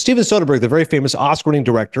commentaries. So Steven Soderbergh, the very famous Oscar-winning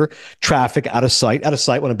director, Traffic, Out of Sight,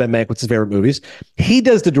 one of Ben Mankiewicz's favorite movies. He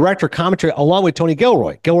does the director commentary along with Tony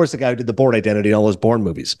Gilroy. Gilroy's the guy who did The Bourne Identity and all those Bourne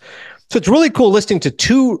movies. So it's really cool listening to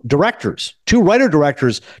two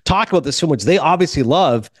writer-directors talk about this film, which they obviously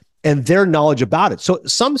love, and their knowledge about it. So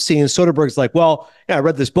some scenes, Soderbergh's like, well, yeah, I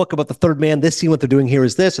read this book about the third man. This scene, what they're doing here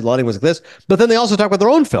is this, and the lighting was like this. But then they also talk about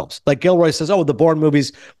their own films. Like Gilroy says, oh, the Bourne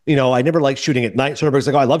movies, I never liked shooting at night. Soderbergh's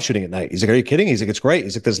like, oh, I love shooting at night. He's like, are you kidding? He's like, it's great.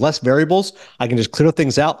 He's like, there's less variables. I can just clear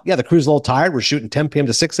things out. Yeah, the crew's a little tired. We're shooting 10 p.m.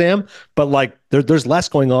 to 6 a.m. But like there's less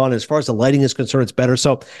going on. As far as the lighting is concerned, it's better.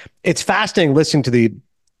 So it's fascinating listening to the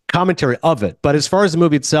commentary of it. But as far as the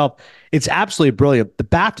movie itself, it's absolutely brilliant. The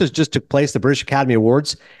BAFTAs just took place, the British Academy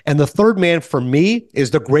Awards, and The Third Man, for me,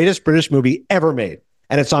 is the greatest British movie ever made.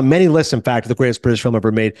 And it's on many lists, in fact, the greatest British film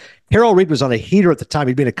ever made. Carol Reed was on a heater at the time.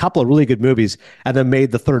 He'd made a couple of really good movies and then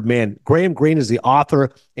made The Third Man. Graham Greene is the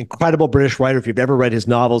author, incredible British writer. If you've ever read his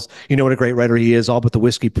novels, you know what a great writer he is, All But the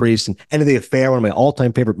Whiskey Priest and End of the Affair, one of my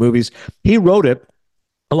all-time favorite movies. He wrote it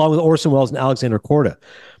along with Orson Welles and Alexander Korda.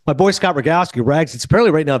 My boy Scott Rogowski, Rags, it's apparently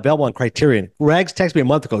right now available on Criterion. Rags texted me a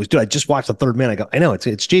month ago. He's, dude, I just watched The Third Man. I go, I know,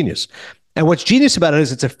 it's genius. And what's genius about it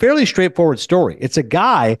is it's a fairly straightforward story. It's a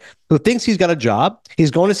guy who thinks he's got a job. He's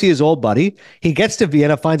going to see his old buddy. He gets to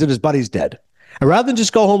Vienna, finds out his buddy's dead. And rather than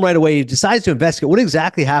just go home right away, he decides to investigate what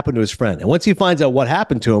exactly happened to his friend. And once he finds out what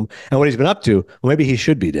happened to him and what he's been up to, well, maybe he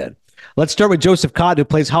should be dead. Let's start with Joseph Cotten, who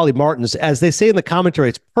plays Holly Martins. As they say in the commentary,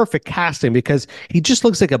 it's perfect casting because he just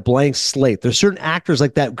looks like a blank slate. There's certain actors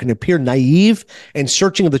like that who can appear naive and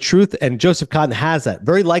searching of the truth, and Joseph Cotten has that.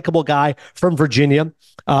 Very likable guy from Virginia.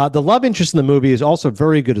 The love interest in the movie is also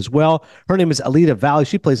very good as well. Her name is Alida Valli.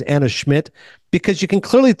 She plays Anna Schmidt, because you can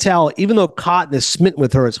clearly tell, even though Cotten is smitten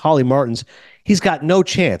with her as Holly Martins, he's got no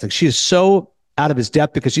chance. Like, she is so out of his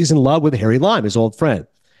depth because she's in love with Harry Lime, his old friend.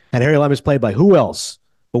 And Harry Lime is played by who else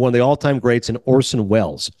but one of the all-time greats in Orson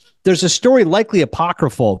Welles. There's a story, likely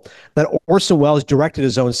apocryphal, that Orson Welles directed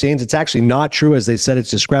his own scenes. It's actually not true, as they said,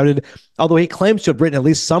 it's discredited, although he claims to have written at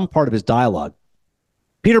least some part of his dialogue.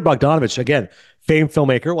 Peter Bogdanovich, again, famed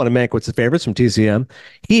filmmaker, one of Mankiewicz's favorites from TCM,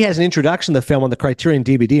 he has an introduction to the film on the Criterion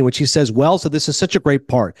DVD in which he says, well, so this is such a great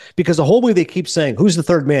part, because the whole movie they keep saying, who's the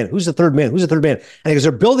third man? Who's the third man? Who's the third man? And he goes,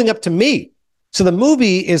 they're building up to me. So the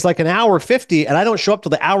movie is like an hour 50, and I don't show up till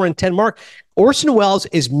the hour and 10 mark. Orson Welles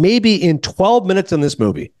is maybe in 12 minutes in this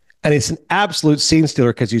movie, and it's an absolute scene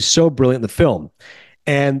stealer because he's so brilliant in the film.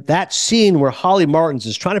 And that scene where Holly Martins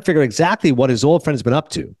is trying to figure out exactly what his old friend has been up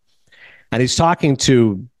to, and he's talking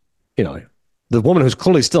to, the woman who's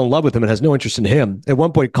clearly still in love with him and has no interest in him. At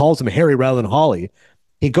one point, calls him Harry rather than Holly.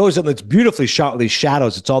 He goes up and it's beautifully shot with these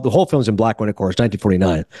shadows. It's all, the whole film's in black and white, of course,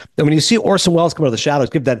 1949. And when you see Orson Welles come out of the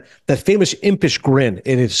shadows, give that famous impish grin.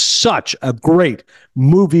 It is such a great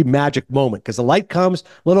movie magic moment because the light comes,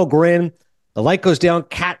 little grin, the light goes down,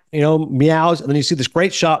 cat, meows, and then you see this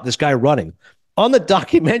great shot, this guy running. On the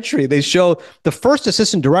documentary, they show the first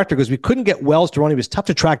assistant director, because we couldn't get Welles to run. He was tough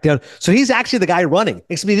to track down. So he's actually the guy running,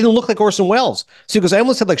 except he didn't look like Orson Welles. So he goes, I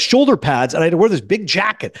almost had like shoulder pads, and I had to wear this big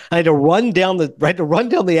jacket. I had to run down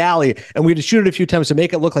the alley, and we had to shoot it a few times to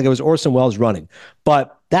make it look like it was Orson Welles running.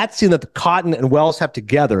 But that scene that the Cotten and Welles have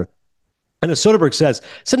together, and as Soderbergh says,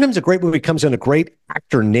 sometimes a great movie comes down to great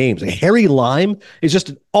actor names. Like Harry Lime is just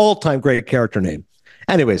an all-time great character name.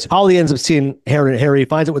 Anyways, Holly ends up seeing Harry,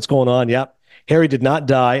 finds out what's going on. Yep. Harry did not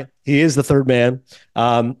die. He is the third man.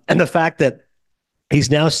 And the fact that he's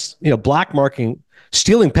now, black marking,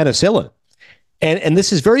 stealing penicillin. And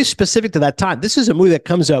this is very specific to that time. This is a movie that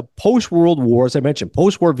comes out post-World War, as I mentioned,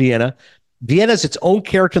 post-war Vienna. Vienna's its own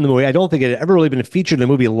character in the movie. I don't think it had ever really been featured in a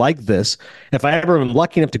movie like this. If I ever am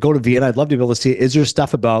lucky enough to go to Vienna, I'd love to be able to see, is there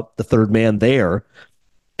stuff about the third man there?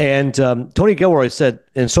 And Tony Gilroy said,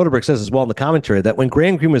 and Soderbergh says as well in the commentary, that when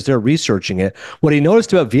Graham Greene was there researching it, what he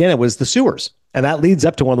noticed about Vienna was the sewers. And that leads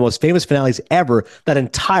up to one of the most famous finales ever, that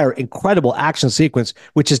entire incredible action sequence,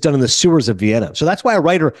 which is done in the sewers of Vienna. So that's why a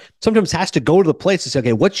writer sometimes has to go to the place and say,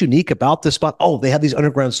 okay, what's unique about this spot? Oh, they have these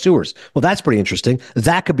underground sewers. Well, that's pretty interesting.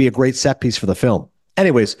 That could be a great set piece for the film.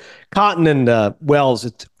 Anyways, Cotten and Welles,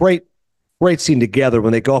 it's a great scene together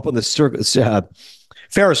when they go up on the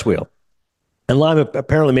Ferris wheel. And Lime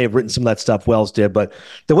apparently may have written some of that stuff, Welles did, but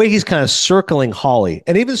the way he's kind of circling Holly,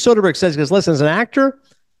 and even Soderbergh says, he goes, listen, as an actor,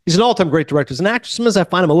 he's an all-time great director. As an actor, sometimes I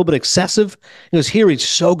find him a little bit excessive. He goes, here he's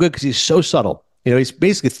so good because he's so subtle. He's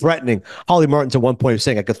basically threatening Holly Martins at one point,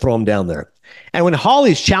 saying I could throw him down there. And when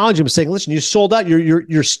Holly's challenging him, saying, listen, you sold out,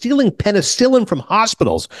 you're stealing penicillin from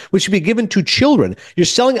hospitals, which should be given to children. You're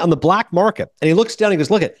selling it on the black market. And he looks down and he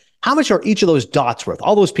goes, look at how much are each of those dots worth?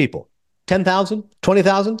 All those people, 10,000,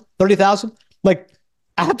 20,000, 30,000. Like,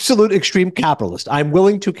 absolute extreme capitalist. I'm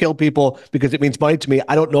willing to kill people because it means money to me.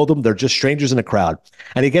 I don't know them. They're just strangers in a crowd.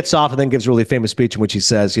 And he gets off and then gives a really famous speech in which he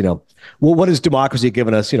says, well, what has democracy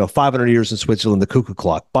given us? 500 years in Switzerland, the cuckoo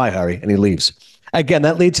clock. Bye, Harry. And he leaves. Again,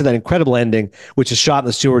 that leads to that incredible ending, which is shot in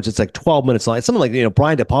the sewers. It's like 12 minutes long. It's something like,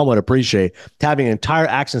 Brian De Palma would appreciate having an entire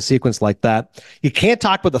action sequence like that. You can't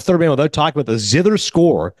talk about the third man without talking about the zither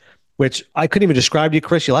score, which I couldn't even describe to you,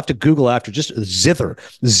 Chris. You'll have to Google after. Just zither,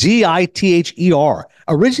 Zither.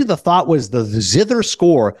 Originally, the thought was the zither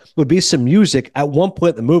score would be some music at one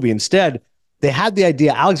point in the movie. Instead, they had the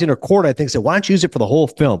idea. Alexander Korda, I think, said, why don't you use it for the whole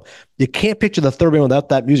film? You can't picture the third man without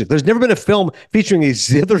that music. There's never been a film featuring a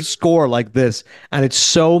zither score like this, and it's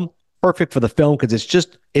so perfect for the film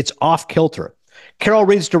because it's off kilter. Carol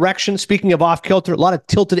Reed's direction, speaking of off kilter, a lot of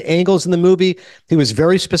tilted angles in the movie. He was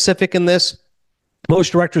very specific in this.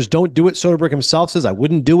 Most directors don't do it. Soderbergh himself says, I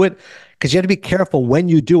wouldn't do it because you have to be careful when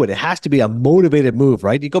you do it. It has to be a motivated move,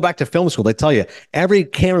 right? You go back to film school, they tell you every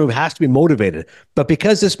camera move has to be motivated. But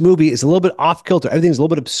because this movie is a little bit off kilter, everything's a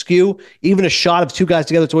little bit askew, even a shot of two guys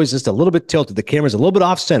together, it's always just a little bit tilted. The camera's a little bit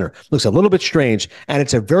off center, looks a little bit strange, and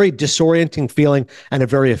it's a very disorienting feeling and a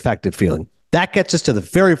very effective feeling. That gets us to the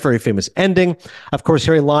very, very famous ending. Of course,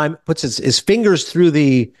 Harry Lime puts his fingers through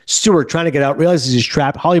the sewer trying to get out, realizes he's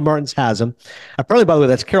trapped. Holly Martins has him. Apparently, by the way,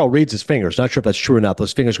 that's Carol Reed's fingers. Not sure if that's true or not.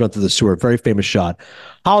 Those fingers going through the sewer. Very famous shot.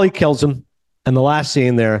 Holly kills him. And the last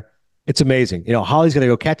scene there, it's amazing. Holly's going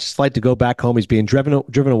to go catch his flight to go back home. He's being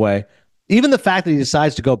driven away. Even the fact that he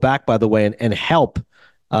decides to go back, by the way, and help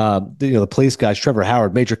the police guys, Trevor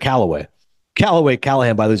Howard, Major Callahan,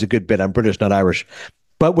 by the way, is a good bit. I'm British, not Irish.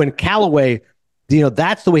 But when Calloway,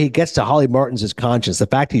 that's the way he gets to Holly Martins' conscience. The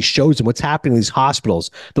fact he shows him what's happening in these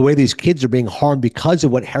hospitals, the way these kids are being harmed because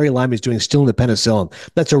of what Harry Lime is doing, stealing the penicillin.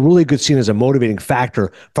 That's a really good scene as a motivating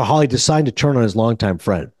factor for Holly deciding to turn on his longtime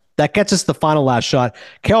friend. That gets us to the final last shot.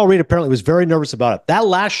 Carol Reed apparently was very nervous about it. That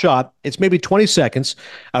last shot, it's maybe 20 seconds.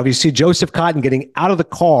 You see Joseph Cotton getting out of the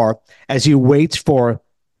car as he waits for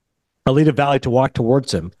Alita Valley to walk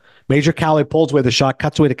towards him. Major Calloway pulls away the shot,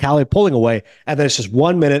 cuts away to Calloway pulling away, and then it's just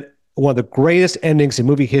 1 minute, one of the greatest endings in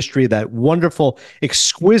movie history, that wonderful,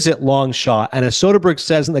 exquisite long shot. And as Soderbergh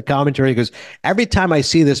says in the commentary, he goes, every time I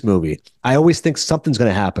see this movie, I always think something's going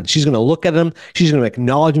to happen. She's going to look at him, she's going to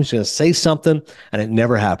acknowledge him, she's going to say something, and it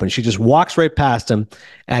never happens. She just walks right past him,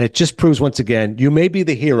 and it just proves once again, you may be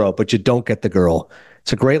the hero, but you don't get the girl.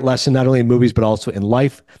 It's a great lesson, not only in movies, but also in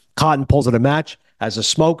life. Cotton pulls out a match, has a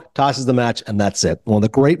smoke, tosses the match, and that's it. One of the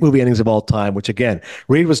great movie endings of all time, which, again,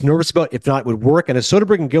 Reed was nervous about, if not, would work. And as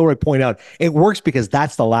Soderbergh and Gilroy point out, it works because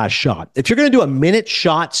that's the last shot. If you're going to do a minute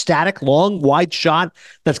shot, static, long, wide shot,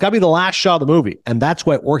 that's got to be the last shot of the movie. And that's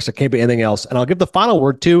why it works. It can't be anything else. And I'll give the final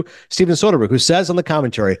word to Steven Soderbergh, who says on the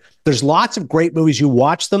commentary, there's lots of great movies, you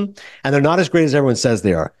watch them, and they're not as great as everyone says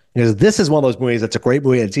they are. Because this is one of those movies that's a great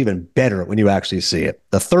movie, and it's even better when you actually see it.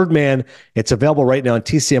 The Third Man, it's available right now on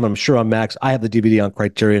TCM, I'm sure on Max. I have the DVD on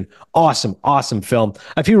Criterion. Awesome, awesome film.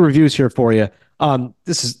 A few reviews here for you.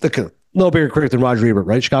 This is no bigger critic than Roger Ebert,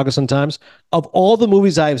 right? Chicago Sun-Times. Of all the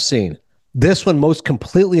movies I have seen, this one most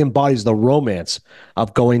completely embodies the romance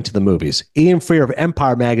of going to the movies. Ian Freer of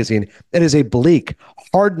Empire magazine, it is a bleak,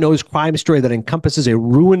 hard-nosed crime story that encompasses a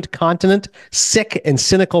ruined continent, sick and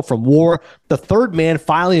cynical from war. The Third Man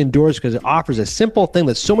finally endures because it offers a simple thing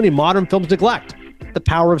that so many modern films neglect, the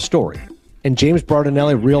power of story. And James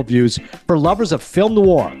Bartonelli, Real Views. For lovers of film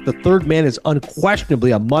noir, The Third Man is unquestionably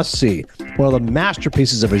a must-see, one of the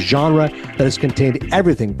masterpieces of a genre that has contained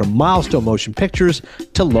everything from milestone motion pictures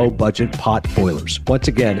to low-budget pot boilers. Once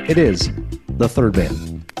again, it is The Third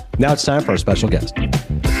Man. Now it's time for our special guest.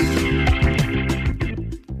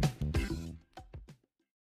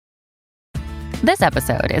 This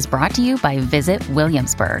episode is brought to you by Visit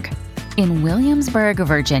Williamsburg. In Williamsburg,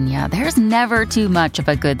 Virginia, there's never too much of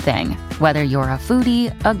a good thing. Whether you're a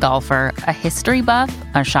foodie, a golfer, a history buff,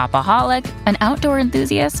 a shopaholic, an outdoor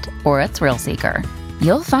enthusiast, or a thrill seeker,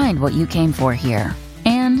 you'll find what you came for here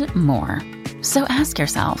and more. So ask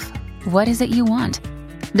yourself, what is it you want?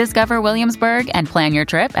 Discover Williamsburg and plan your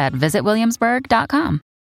trip at visitwilliamsburg.com.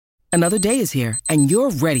 Another day is here, and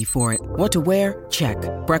you're ready for it. What to wear? Check.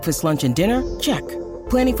 Breakfast, lunch, and dinner? Check.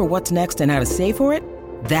 Planning for what's next and how to save for it?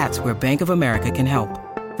 That's where Bank of America can help.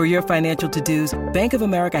 For your financial to-dos, Bank of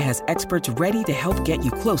America has experts ready to help get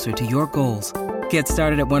you closer to your goals. Get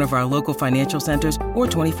started at one of our local financial centers or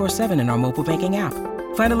 24/7 in our mobile banking app.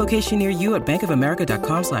 Find a location near you at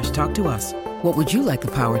bankofamerica.com/talktous. What would you like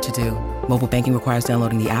the power to do? Mobile banking requires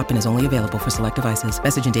downloading the app and is only available for select devices.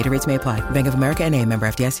 Message and data rates may apply. Bank of America N.A., member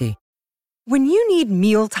FDIC. When you need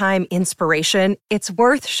mealtime inspiration, it's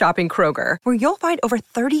worth shopping Kroger, where you'll find over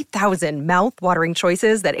 30,000 mouth-watering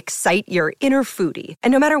choices that excite your inner foodie.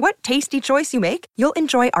 And no matter what tasty choice you make, you'll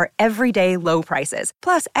enjoy our everyday low prices,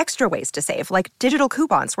 plus extra ways to save, like digital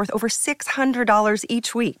coupons worth over $600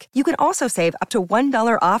 each week. You can also save up to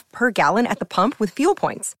 $1 off per gallon at the pump with fuel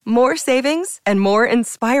points. More savings and more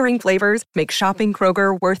inspiring flavors make shopping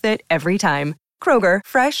Kroger worth it every time. Kroger,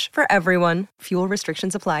 fresh for everyone. Fuel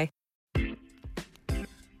restrictions apply.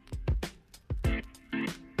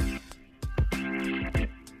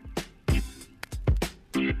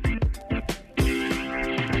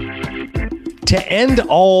 To End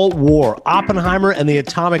All War, Oppenheimer and the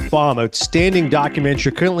Atomic Bomb, outstanding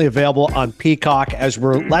documentary currently available on Peacock as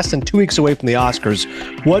we're less than 2 weeks away from the Oscars.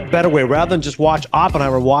 What better way, rather than just watch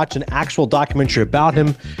Oppenheimer, watch an actual documentary about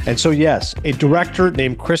him. And so, yes, a director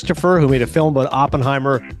named Christopher who made a film about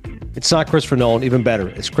Oppenheimer. It's not Christopher Nolan, even better.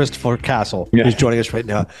 It's Christopher Castle who's joining us right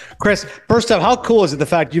now. Chris, first off, how cool is it the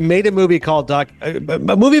fact you made a movie called a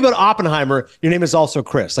movie about Oppenheimer? Your name is also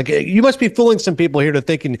Chris. Like, you must be fooling some people here to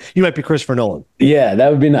thinking you might be Christopher Nolan. Yeah,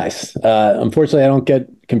 that would be nice. Unfortunately, I don't get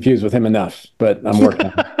confused with him enough, but I'm working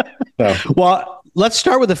on it. So. Well, let's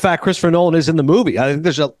start with the fact Christopher Nolan is in the movie. I think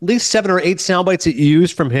there's at least 7 or 8 sound bites that you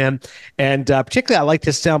use from him. And particularly, I like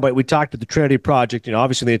this sound bite. We talked about the Trinity Project,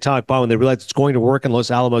 obviously the atomic bomb, when they realized it's going to work in Los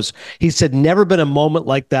Alamos. He said, never been a moment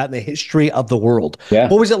like that in the history of the world. Yeah.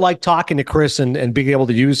 What was it like talking to Chris and being able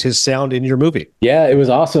to use his sound in your movie? Yeah, it was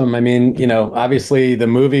awesome. I mean, obviously the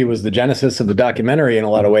movie was the genesis of the documentary in a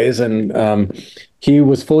lot of ways. And he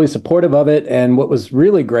was fully supportive of it. And what was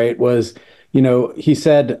really great was, he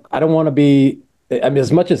said, I don't want to be,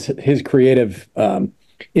 as much as his creative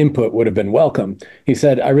input would have been welcome, he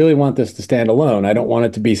said, I really want this to stand alone. I don't want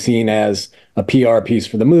it to be seen as a PR piece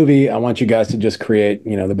for the movie. I want you guys to just create,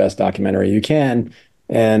 the best documentary you can.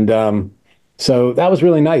 And so that was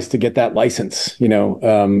really nice to get that license,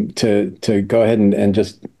 to go ahead and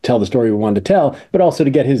just tell the story we wanted to tell, but also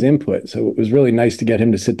to get his input. So it was really nice to get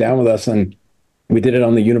him to sit down with us, and we did it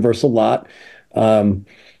on the Universal lot.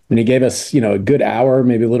 And he gave us, a good hour,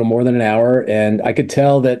 maybe a little more than an hour. And I could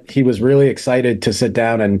tell that he was really excited to sit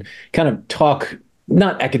down and kind of talk,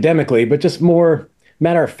 not academically, but just more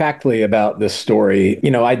matter-of-factly about this story.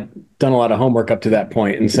 I'd done a lot of homework up to that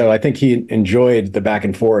point. And so I think he enjoyed the back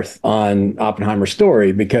and forth on Oppenheimer's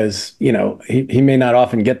story because, he may not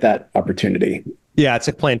often get that opportunity. Yeah, it's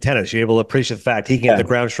like playing tennis. You're able to appreciate the fact he can get the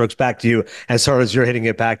ground strokes back to you as hard as you're hitting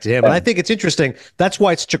it back to him. And I think it's interesting. That's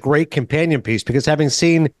why it's such a great companion piece, because having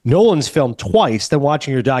seen Nolan's film twice, then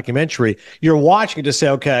watching your documentary, you're watching it to say,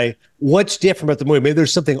 okay, what's different about the movie? Maybe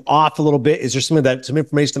there's something off a little bit. Is there something that some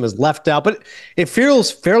information that is left out? But it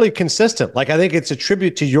feels fairly consistent. Like, I think it's a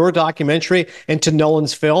tribute to your documentary and to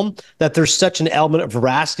Nolan's film that there's such an element of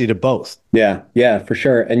veracity to both. Yeah, for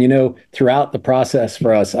sure. And, throughout the process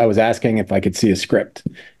for us, I was asking if I could see a script.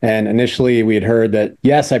 And initially we had heard that,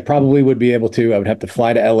 yes, I probably would be able to. I would have to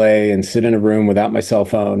fly to LA and sit in a room without my cell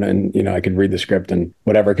phone. And, I could read the script and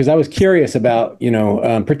whatever. Because I was curious about,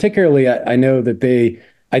 particularly I knew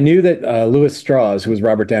that Louis Strauss, who was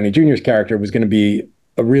Robert Downey Jr.'s character, was going to be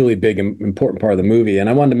a really big and important part of the movie. And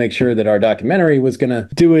I wanted to make sure that our documentary was going to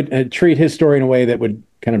do it and treat his story in a way that would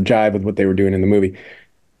kind of jive with what they were doing in the movie.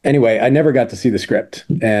 Anyway, I never got to see the script,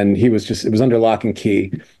 and it was under lock and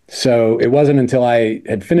key. So it wasn't until I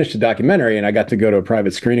had finished the documentary and I got to go to a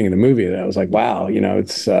private screening of the movie that I was like, wow,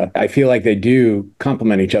 it's, I feel like they do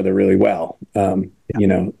complement each other really well,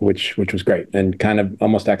 which was great and kind of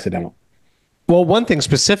almost accidental. Well, one thing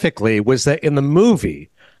specifically was that in the movie,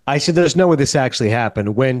 I said, there's no way this actually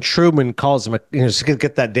happened. When Truman calls him, just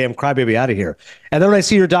get that damn crybaby out of here. And then when I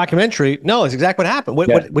see your documentary, no, it's exactly what happened.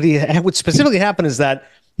 What specifically happened is that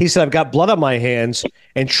he said, I've got blood on my hands.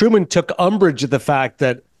 And Truman took umbrage at the fact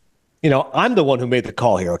that, I'm the one who made the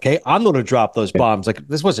call here. Okay. I'm the one who dropped those bombs. Like,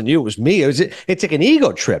 this wasn't you, it was me. It's like an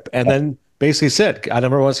ego trip. And then basically said, I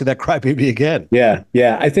never want to see that crybaby again. Yeah.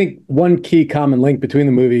 I think one key common link between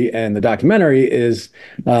the movie and the documentary is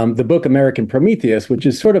the book American Prometheus, which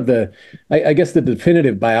is sort of the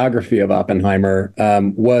definitive biography of Oppenheimer,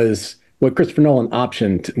 was what Christopher Nolan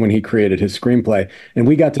optioned when he created his screenplay. And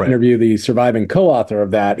we got to interview the surviving co-author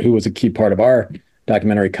of that, who was a key part of our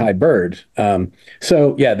documentary, Kai Bird.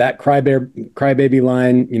 So yeah, that crybaby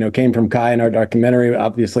line, came from Kai in our documentary.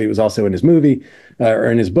 Obviously, it was also in his movie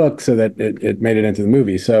or in his book, so that it made it into the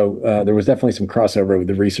movie. So there was definitely some crossover with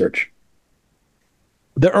the research.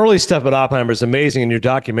 The early stuff about Oppenheimer is amazing in your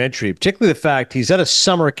documentary, particularly the fact he's at a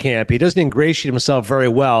summer camp. He doesn't ingratiate himself very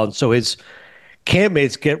well, and so his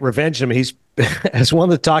campmates get revenge on him. He's, as one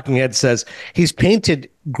of the talking heads says, he's painted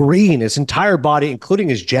green his entire body, including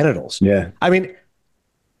his genitals. Yeah. I mean,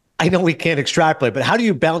 I know we can't extrapolate, but how do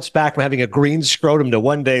you bounce back from having a green scrotum to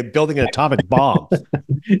one day building an atomic bomb?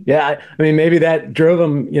 Yeah, I mean, maybe that drove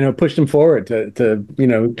him, pushed him forward to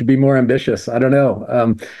be more ambitious. I don't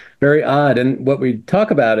know. Very odd. And what we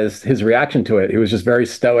talk about is his reaction to it. He was just very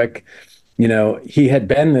stoic. He had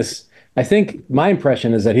been this. I think my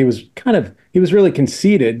impression is that he was really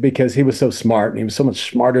conceited because he was so smart and he was so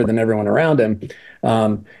much smarter than everyone around him.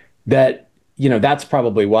 That that's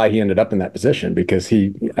probably why he ended up in that position, because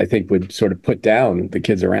he, I think, would sort of put down the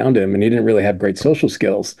kids around him, and he didn't really have great social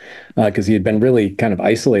skills because he had been really kind of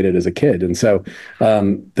isolated as a kid. And so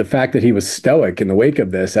the fact that he was stoic in the wake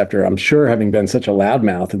of this, after I'm sure having been such a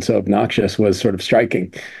loudmouth and so obnoxious, was sort of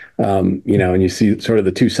striking. And you see sort of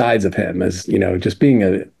the two sides of him as, just being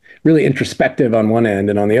a really introspective on one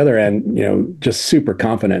end, and on the other end, just super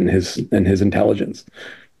confident in his intelligence.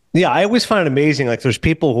 Yeah, I always find it amazing. Like, there's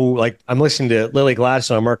people who, like, I'm listening to Lily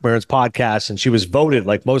Gladstone on Mark Maron's podcast, and she was voted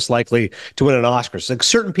like most likely to win an Oscar. So, like,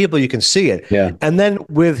 certain people, you can see it. Yeah. And then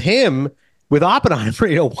with him, with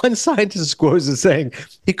Oppenheimer, one scientist quotes is saying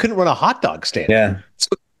he couldn't run a hot dog stand. Yeah.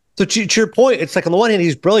 So to your point, it's like on the one hand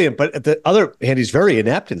he's brilliant, but at the other hand he's very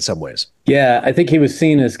inept in some ways. Yeah, I think he was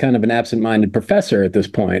seen as kind of an absent-minded professor at this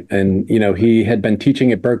point, and he had been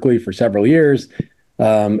teaching at Berkeley for several years.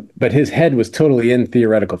 But his head was totally in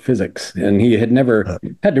theoretical physics, and he had never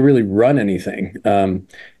had to really run anything.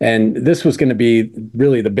 And this was going to be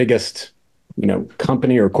really the biggest,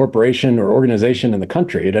 company or corporation or organization in the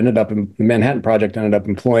country. It ended up, the Manhattan Project ended up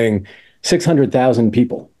employing 600,000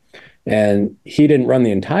 people. And he didn't run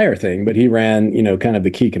the entire thing, but he ran, kind of the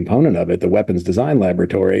key component of it, the weapons design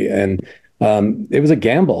laboratory. And it was a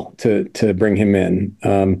gamble to bring him in.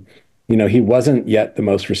 He wasn't yet the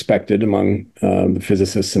most respected among the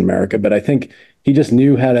physicists in America, but I think he just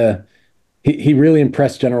knew how to. He really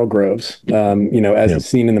impressed General Groves, as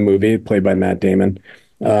seen in the movie, played by Matt Damon,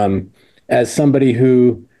 as somebody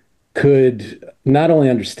who could not only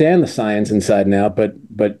understand the science inside and out,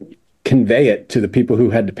 but convey it to the people who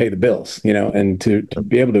had to pay the bills, and to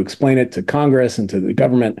be able to explain it to Congress and to the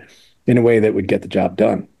government in a way that would get the job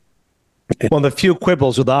done. One of the few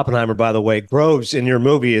quibbles with Oppenheimer, by the way, Groves in your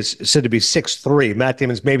movie is said to be 6'3". Matt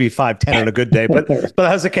Damon's maybe 5'10" on a good day, but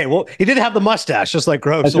that's okay. Well, he did have the mustache, just like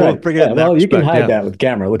Groves. That's so right. we'll bring it in well, you can hide yeah. that with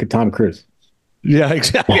camera. Look at Tom Cruise. Yeah,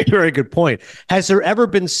 exactly. Very good point. Has there ever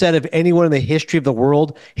been said of anyone in the history of the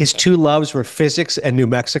world, his two loves were physics and New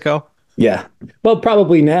Mexico? Yeah. Well,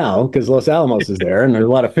 probably now, because Los Alamos is there and there's a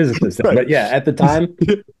lot of physicists there. Right. But yeah, at the time,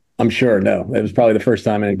 I'm sure, no. It was probably the first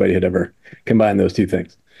time anybody had ever combined those two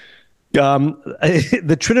things.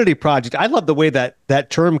 The Trinity Project, I love the way that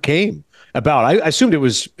term came about. I assumed it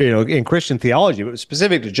was, in Christian theology, but it was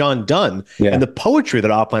specific to John Donne and the poetry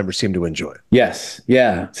that Oppenheimer seemed to enjoy. Yes.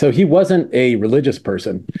 Yeah. So he wasn't a religious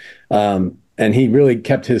person. And he really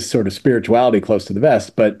kept his sort of spirituality close to the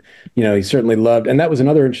vest, but, he certainly loved, and that was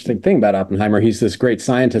another interesting thing about Oppenheimer. He's this great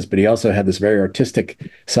scientist, but he also had this very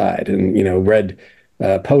artistic side and, read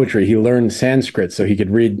poetry. He learned Sanskrit so he could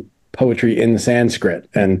read poetry in Sanskrit.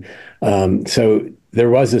 And so there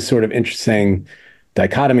was this sort of interesting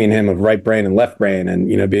dichotomy in him of right brain and left brain and,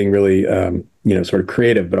 being really, sort of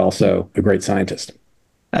creative, but also a great scientist.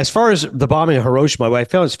 As far as the bombing of Hiroshima, what I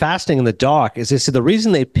found was fascinating in the doc is they said the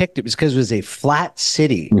reason they picked it was because it was a flat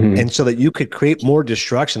city, and so that you could create more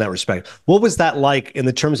destruction in that respect. What was that like in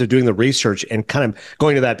the terms of doing the research and kind of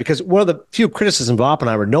going to that? Because one of the few criticisms of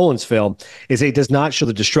Oppenheimer, Nolan's film, is that he does not show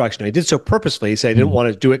the destruction. He did so purposefully. He said he didn't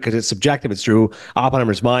want to do it because it's subjective. It's through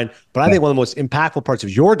Oppenheimer's mind. But I think one of the most impactful parts of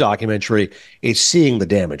your documentary is seeing the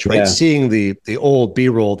damage, right? Yeah. Seeing the old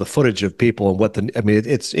B-roll, the footage of people and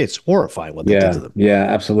it's horrifying what they did to them. Yeah,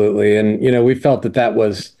 absolutely. And, we felt that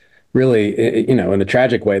was really, in a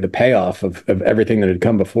tragic way, the payoff of everything that had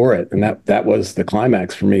come before it. And that was the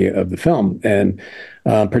climax for me of the film. And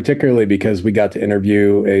particularly because we got to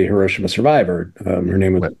interview a Hiroshima survivor. Her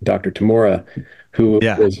name was Dr. Tamura, who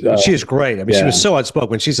was... she is great. I mean, she was so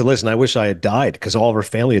outspoken. She said, listen, I wish I had died because all of her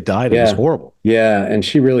family had died. It was horrible. Yeah. And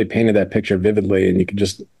she really painted that picture vividly. And you could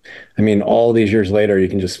just, all these years later, you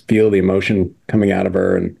can just feel the emotion coming out of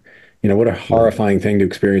her. And, what a horrifying thing to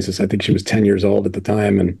experience this. I think she was 10 years old at the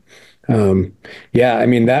time. And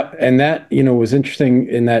that was interesting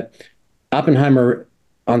in that Oppenheimer,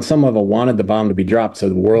 on some level, wanted the bomb to be dropped so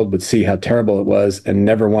the world would see how terrible it was and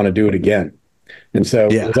never want to do it again. And so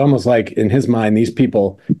it was almost like, in his mind, these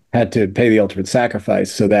people had to pay the ultimate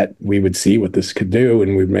sacrifice so that we would see what this could do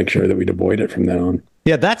and we'd make sure that we'd avoid it from then on.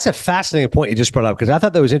 Yeah, that's a fascinating point you just brought up because I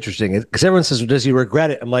thought that was interesting. Because everyone says, well, "Does he regret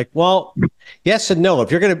it?" I'm like, well, yes and no. If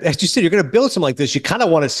you're gonna, as you said, you're gonna build something like this, you kind of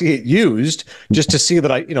want to see it used just to see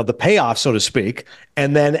that the payoff, so to speak.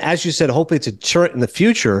 And then, as you said, hopefully it's a deterrent in the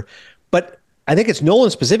future. But I think it's Nolan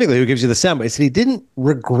specifically who gives you the sound. He said he didn't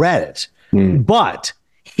regret it, but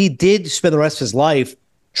he did spend the rest of his life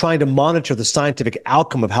trying to monitor the scientific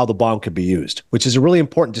outcome of how the bomb could be used, which is a really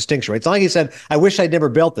important distinction, right? It's not like he said, I wish I'd never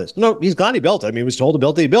built this. No, he's glad he built it. I mean, he was told to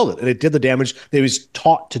build it, he built it, and it did the damage that he was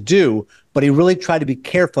taught to do, but he really tried to be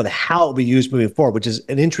careful in how it would be used moving forward, which is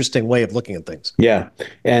an interesting way of looking at things. Yeah.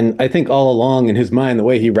 And I think all along in his mind, the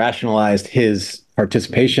way he rationalized his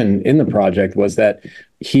participation in the project was that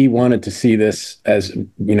he wanted to see this as,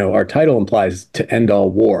 our title implies, to end all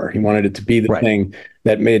war. He wanted it to be the thing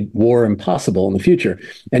that made war impossible in the future.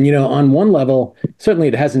 And, on one level, certainly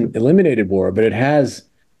it hasn't eliminated war, but it has,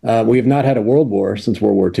 we have not had a world war since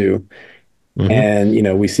World War II. Mm-hmm.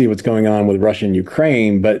 And, we see what's going on with Russia and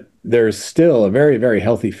Ukraine, but there's still a very, very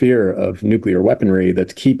healthy fear of nuclear weaponry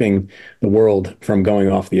that's keeping the world from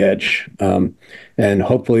going off the edge. And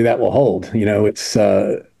hopefully that will hold.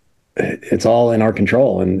 It's all in our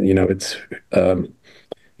control. And, it's,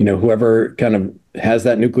 whoever kind of has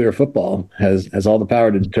that nuclear football has all the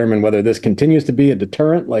power to determine whether this continues to be a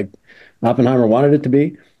deterrent like Oppenheimer wanted it to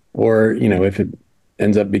be, or, if it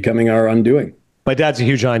ends up becoming our undoing. My dad's a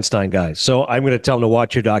huge Einstein guy, so I'm going to tell him to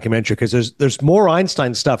watch your documentary because there's more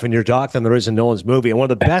Einstein stuff in your doc than there is in Nolan's movie. And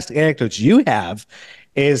one of the best anecdotes you have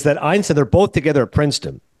is that Einstein, they're both together at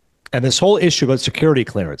Princeton. And this whole issue about security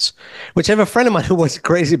clearance, which I have a friend of mine who was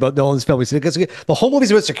crazy about Nolan's film. He said, because the whole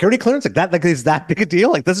movie's about security clearance, is that big a deal?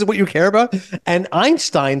 Like, this is what you care about? And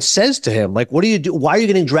Einstein says to him, like, what do you do? Why are you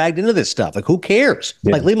getting dragged into this stuff? Like, who cares?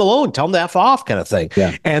 Yeah. Like, leave him alone. Tell him to F off kind of thing.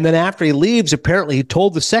 Yeah. And then after he leaves, apparently he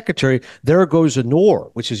told the secretary, there goes a Nor,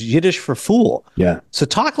 which is Yiddish for fool. Yeah. So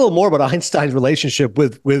talk a little more about Einstein's relationship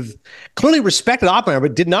with clearly respected Oppenheimer,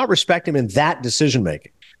 but did not respect him in that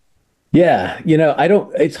decision-making. Yeah,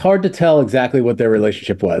 it's hard to tell exactly what their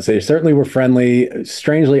relationship was. They certainly were friendly.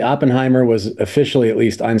 Strangely, Oppenheimer was officially at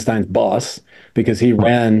least Einstein's boss because he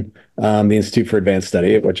ran the Institute for Advanced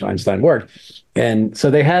Study at which Einstein worked. And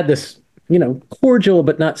so they had this, cordial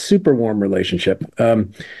but not super warm relationship. So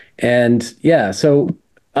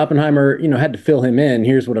Oppenheimer, had to fill him in.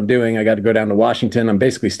 Here's what I'm doing. I got to go down to Washington. I'm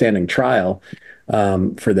basically standing trial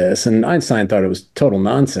for this. And Einstein thought it was total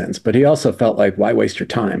nonsense, but he also felt like, why waste your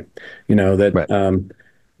time?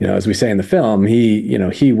 As we say in the film,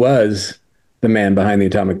 he was the man behind the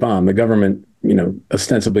atomic bomb. The government,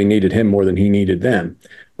 ostensibly needed him more than he needed them,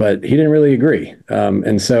 but he didn't really agree.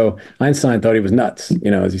 And so Einstein thought he was nuts.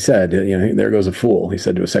 As he said, there goes a fool, he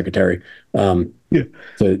said to his secretary,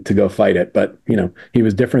 to go fight it. But, he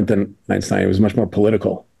was different than Einstein. He was much more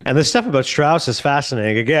political. And the stuff about Strauss is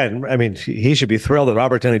fascinating. Again, I mean, he should be thrilled that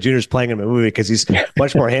Robert Downey Jr. is playing him in a movie because he's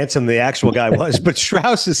much more handsome than the actual guy was. But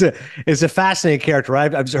Strauss is a fascinating character.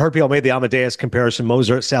 I've heard people made the Amadeus comparison,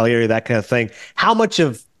 Mozart, Salieri, that kind of thing. How much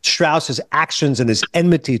of Strauss's actions and his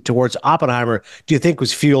enmity towards Oppenheimer do you think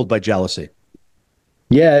was fueled by jealousy?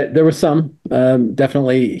 Yeah, there was some.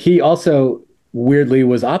 Definitely. He also weirdly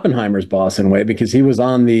was Oppenheimer's boss in a way because he was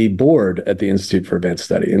on the board at the Institute for Advanced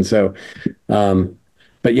Study. And so,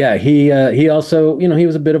 but yeah, he also, he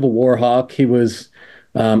was a bit of a war hawk. He was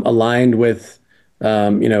aligned with,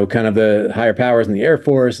 kind of the higher powers in the Air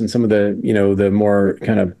Force and some of the, the more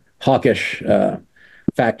kind of hawkish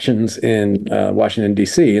factions in Washington,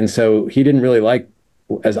 D.C. And so he didn't really like,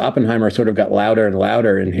 as Oppenheimer sort of got louder and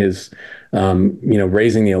louder in his,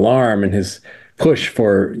 raising the alarm and his push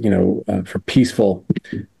for, for peaceful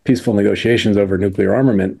negotiations over nuclear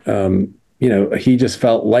armament, he just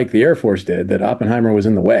felt like the Air Force did, that Oppenheimer was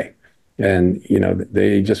in the way. And,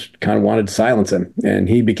 they just kind of wanted to silence him. And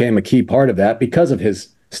he became a key part of that because of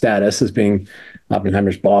his status as being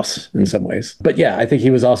Oppenheimer's boss in some ways. But yeah, I think he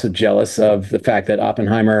was also jealous of the fact that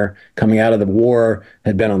Oppenheimer, coming out of the war,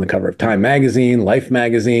 had been on the cover of Time magazine, Life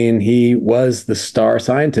magazine. He was the star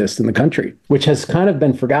scientist in the country, which has kind of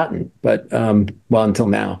been forgotten, but until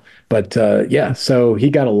now. But so he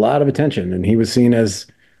got a lot of attention, and he was seen as,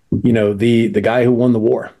 the guy who won the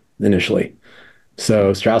war initially.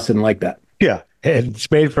 So Strauss didn't like that. Yeah. And it's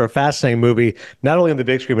made for a fascinating movie, not only on the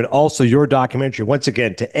big screen, but also your documentary. Once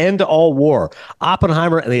again, To End All War,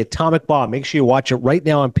 Oppenheimer and the Atomic Bomb. Make sure you watch it right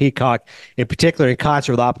now on Peacock, in particular in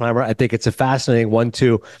concert with Oppenheimer. I think it's a fascinating one,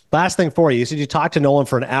 too. Last thing for you. You said you talked to Nolan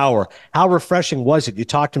for an hour. How refreshing was it? You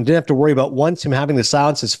talked to him, didn't have to worry about once him having to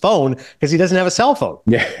silence his phone because he doesn't have a cell phone.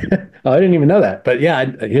 Yeah. I didn't even know that. But yeah,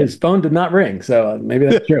 his phone did not ring. So maybe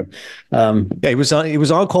that's true. Yeah, he was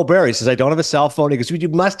on Colbert. He says, I don't have a cell phone. He goes, you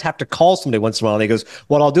must have to call somebody once in a while. well. And he goes,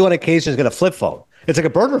 what I'll do on occasion is get a flip phone. It's like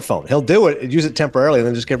a burner phone. He'll do it, use it temporarily, and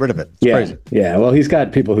then just get rid of it. It's crazy. Yeah. Well, he's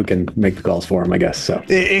got people who can make the calls for him, I guess. So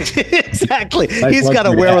exactly, he's got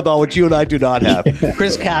a wherewithal which you and I do not have.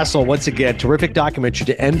 Chris Castle, once again, terrific documentary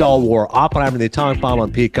to end all war. Oppenheimer and the Atomic Bomb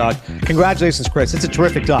on Peacock. Congratulations, Chris. It's a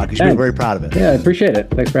terrific doc. You should be very proud of it. Yeah, I appreciate it.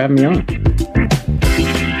 Thanks for having me on.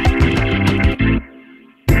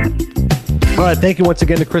 All right, thank you once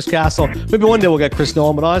again to Chris Castle. Maybe one day we'll get Chris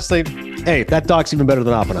Nolan, but honestly, hey, that doc's even better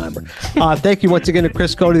than Oppenheimer. Thank you once again to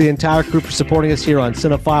Chris Cody, the entire crew, for supporting us here on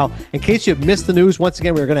CINEPHILE. In case you've missed the news, once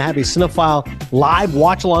again, we're going to have a CINEPHILE live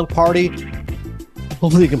watch-along party.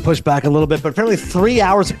 Hopefully you can push back a little bit, but apparently 3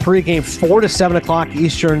 hours of pregame, 4 to 7 o'clock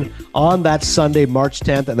Eastern on that Sunday, March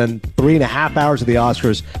 10th, and then 3.5 hours of the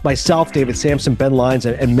Oscars. Myself, David Sampson, Ben Lyons,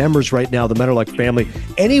 and members right now, the Menderluck family.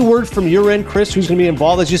 Any word from your end, Chris, who's going to be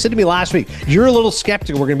involved? As you said to me last week, you're a little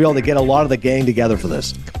skeptical we're going to be able to get a lot of the gang together for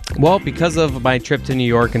this. Well, because of my trip to New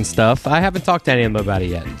York and stuff, I haven't talked to any of them about it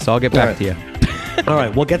yet, so I'll get back to you. All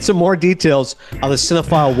right, we'll get some more details on the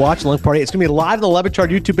CINEPHILE watch along party. It's going to be live on the Levitard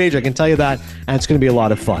YouTube page, I can tell you that, and it's going to be a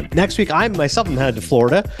lot of fun. Next week, I'm headed to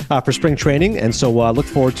Florida for spring training, and so look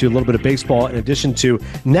forward to a little bit of baseball in addition to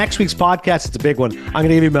next week's podcast. It's a big one. I'm going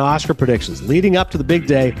to give you my Oscar predictions leading up to the big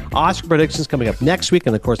day. Oscar predictions coming up next week,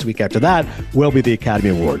 and of course, the week after that will be the Academy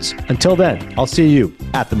Awards. Until then, I'll see you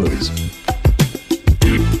at the movies.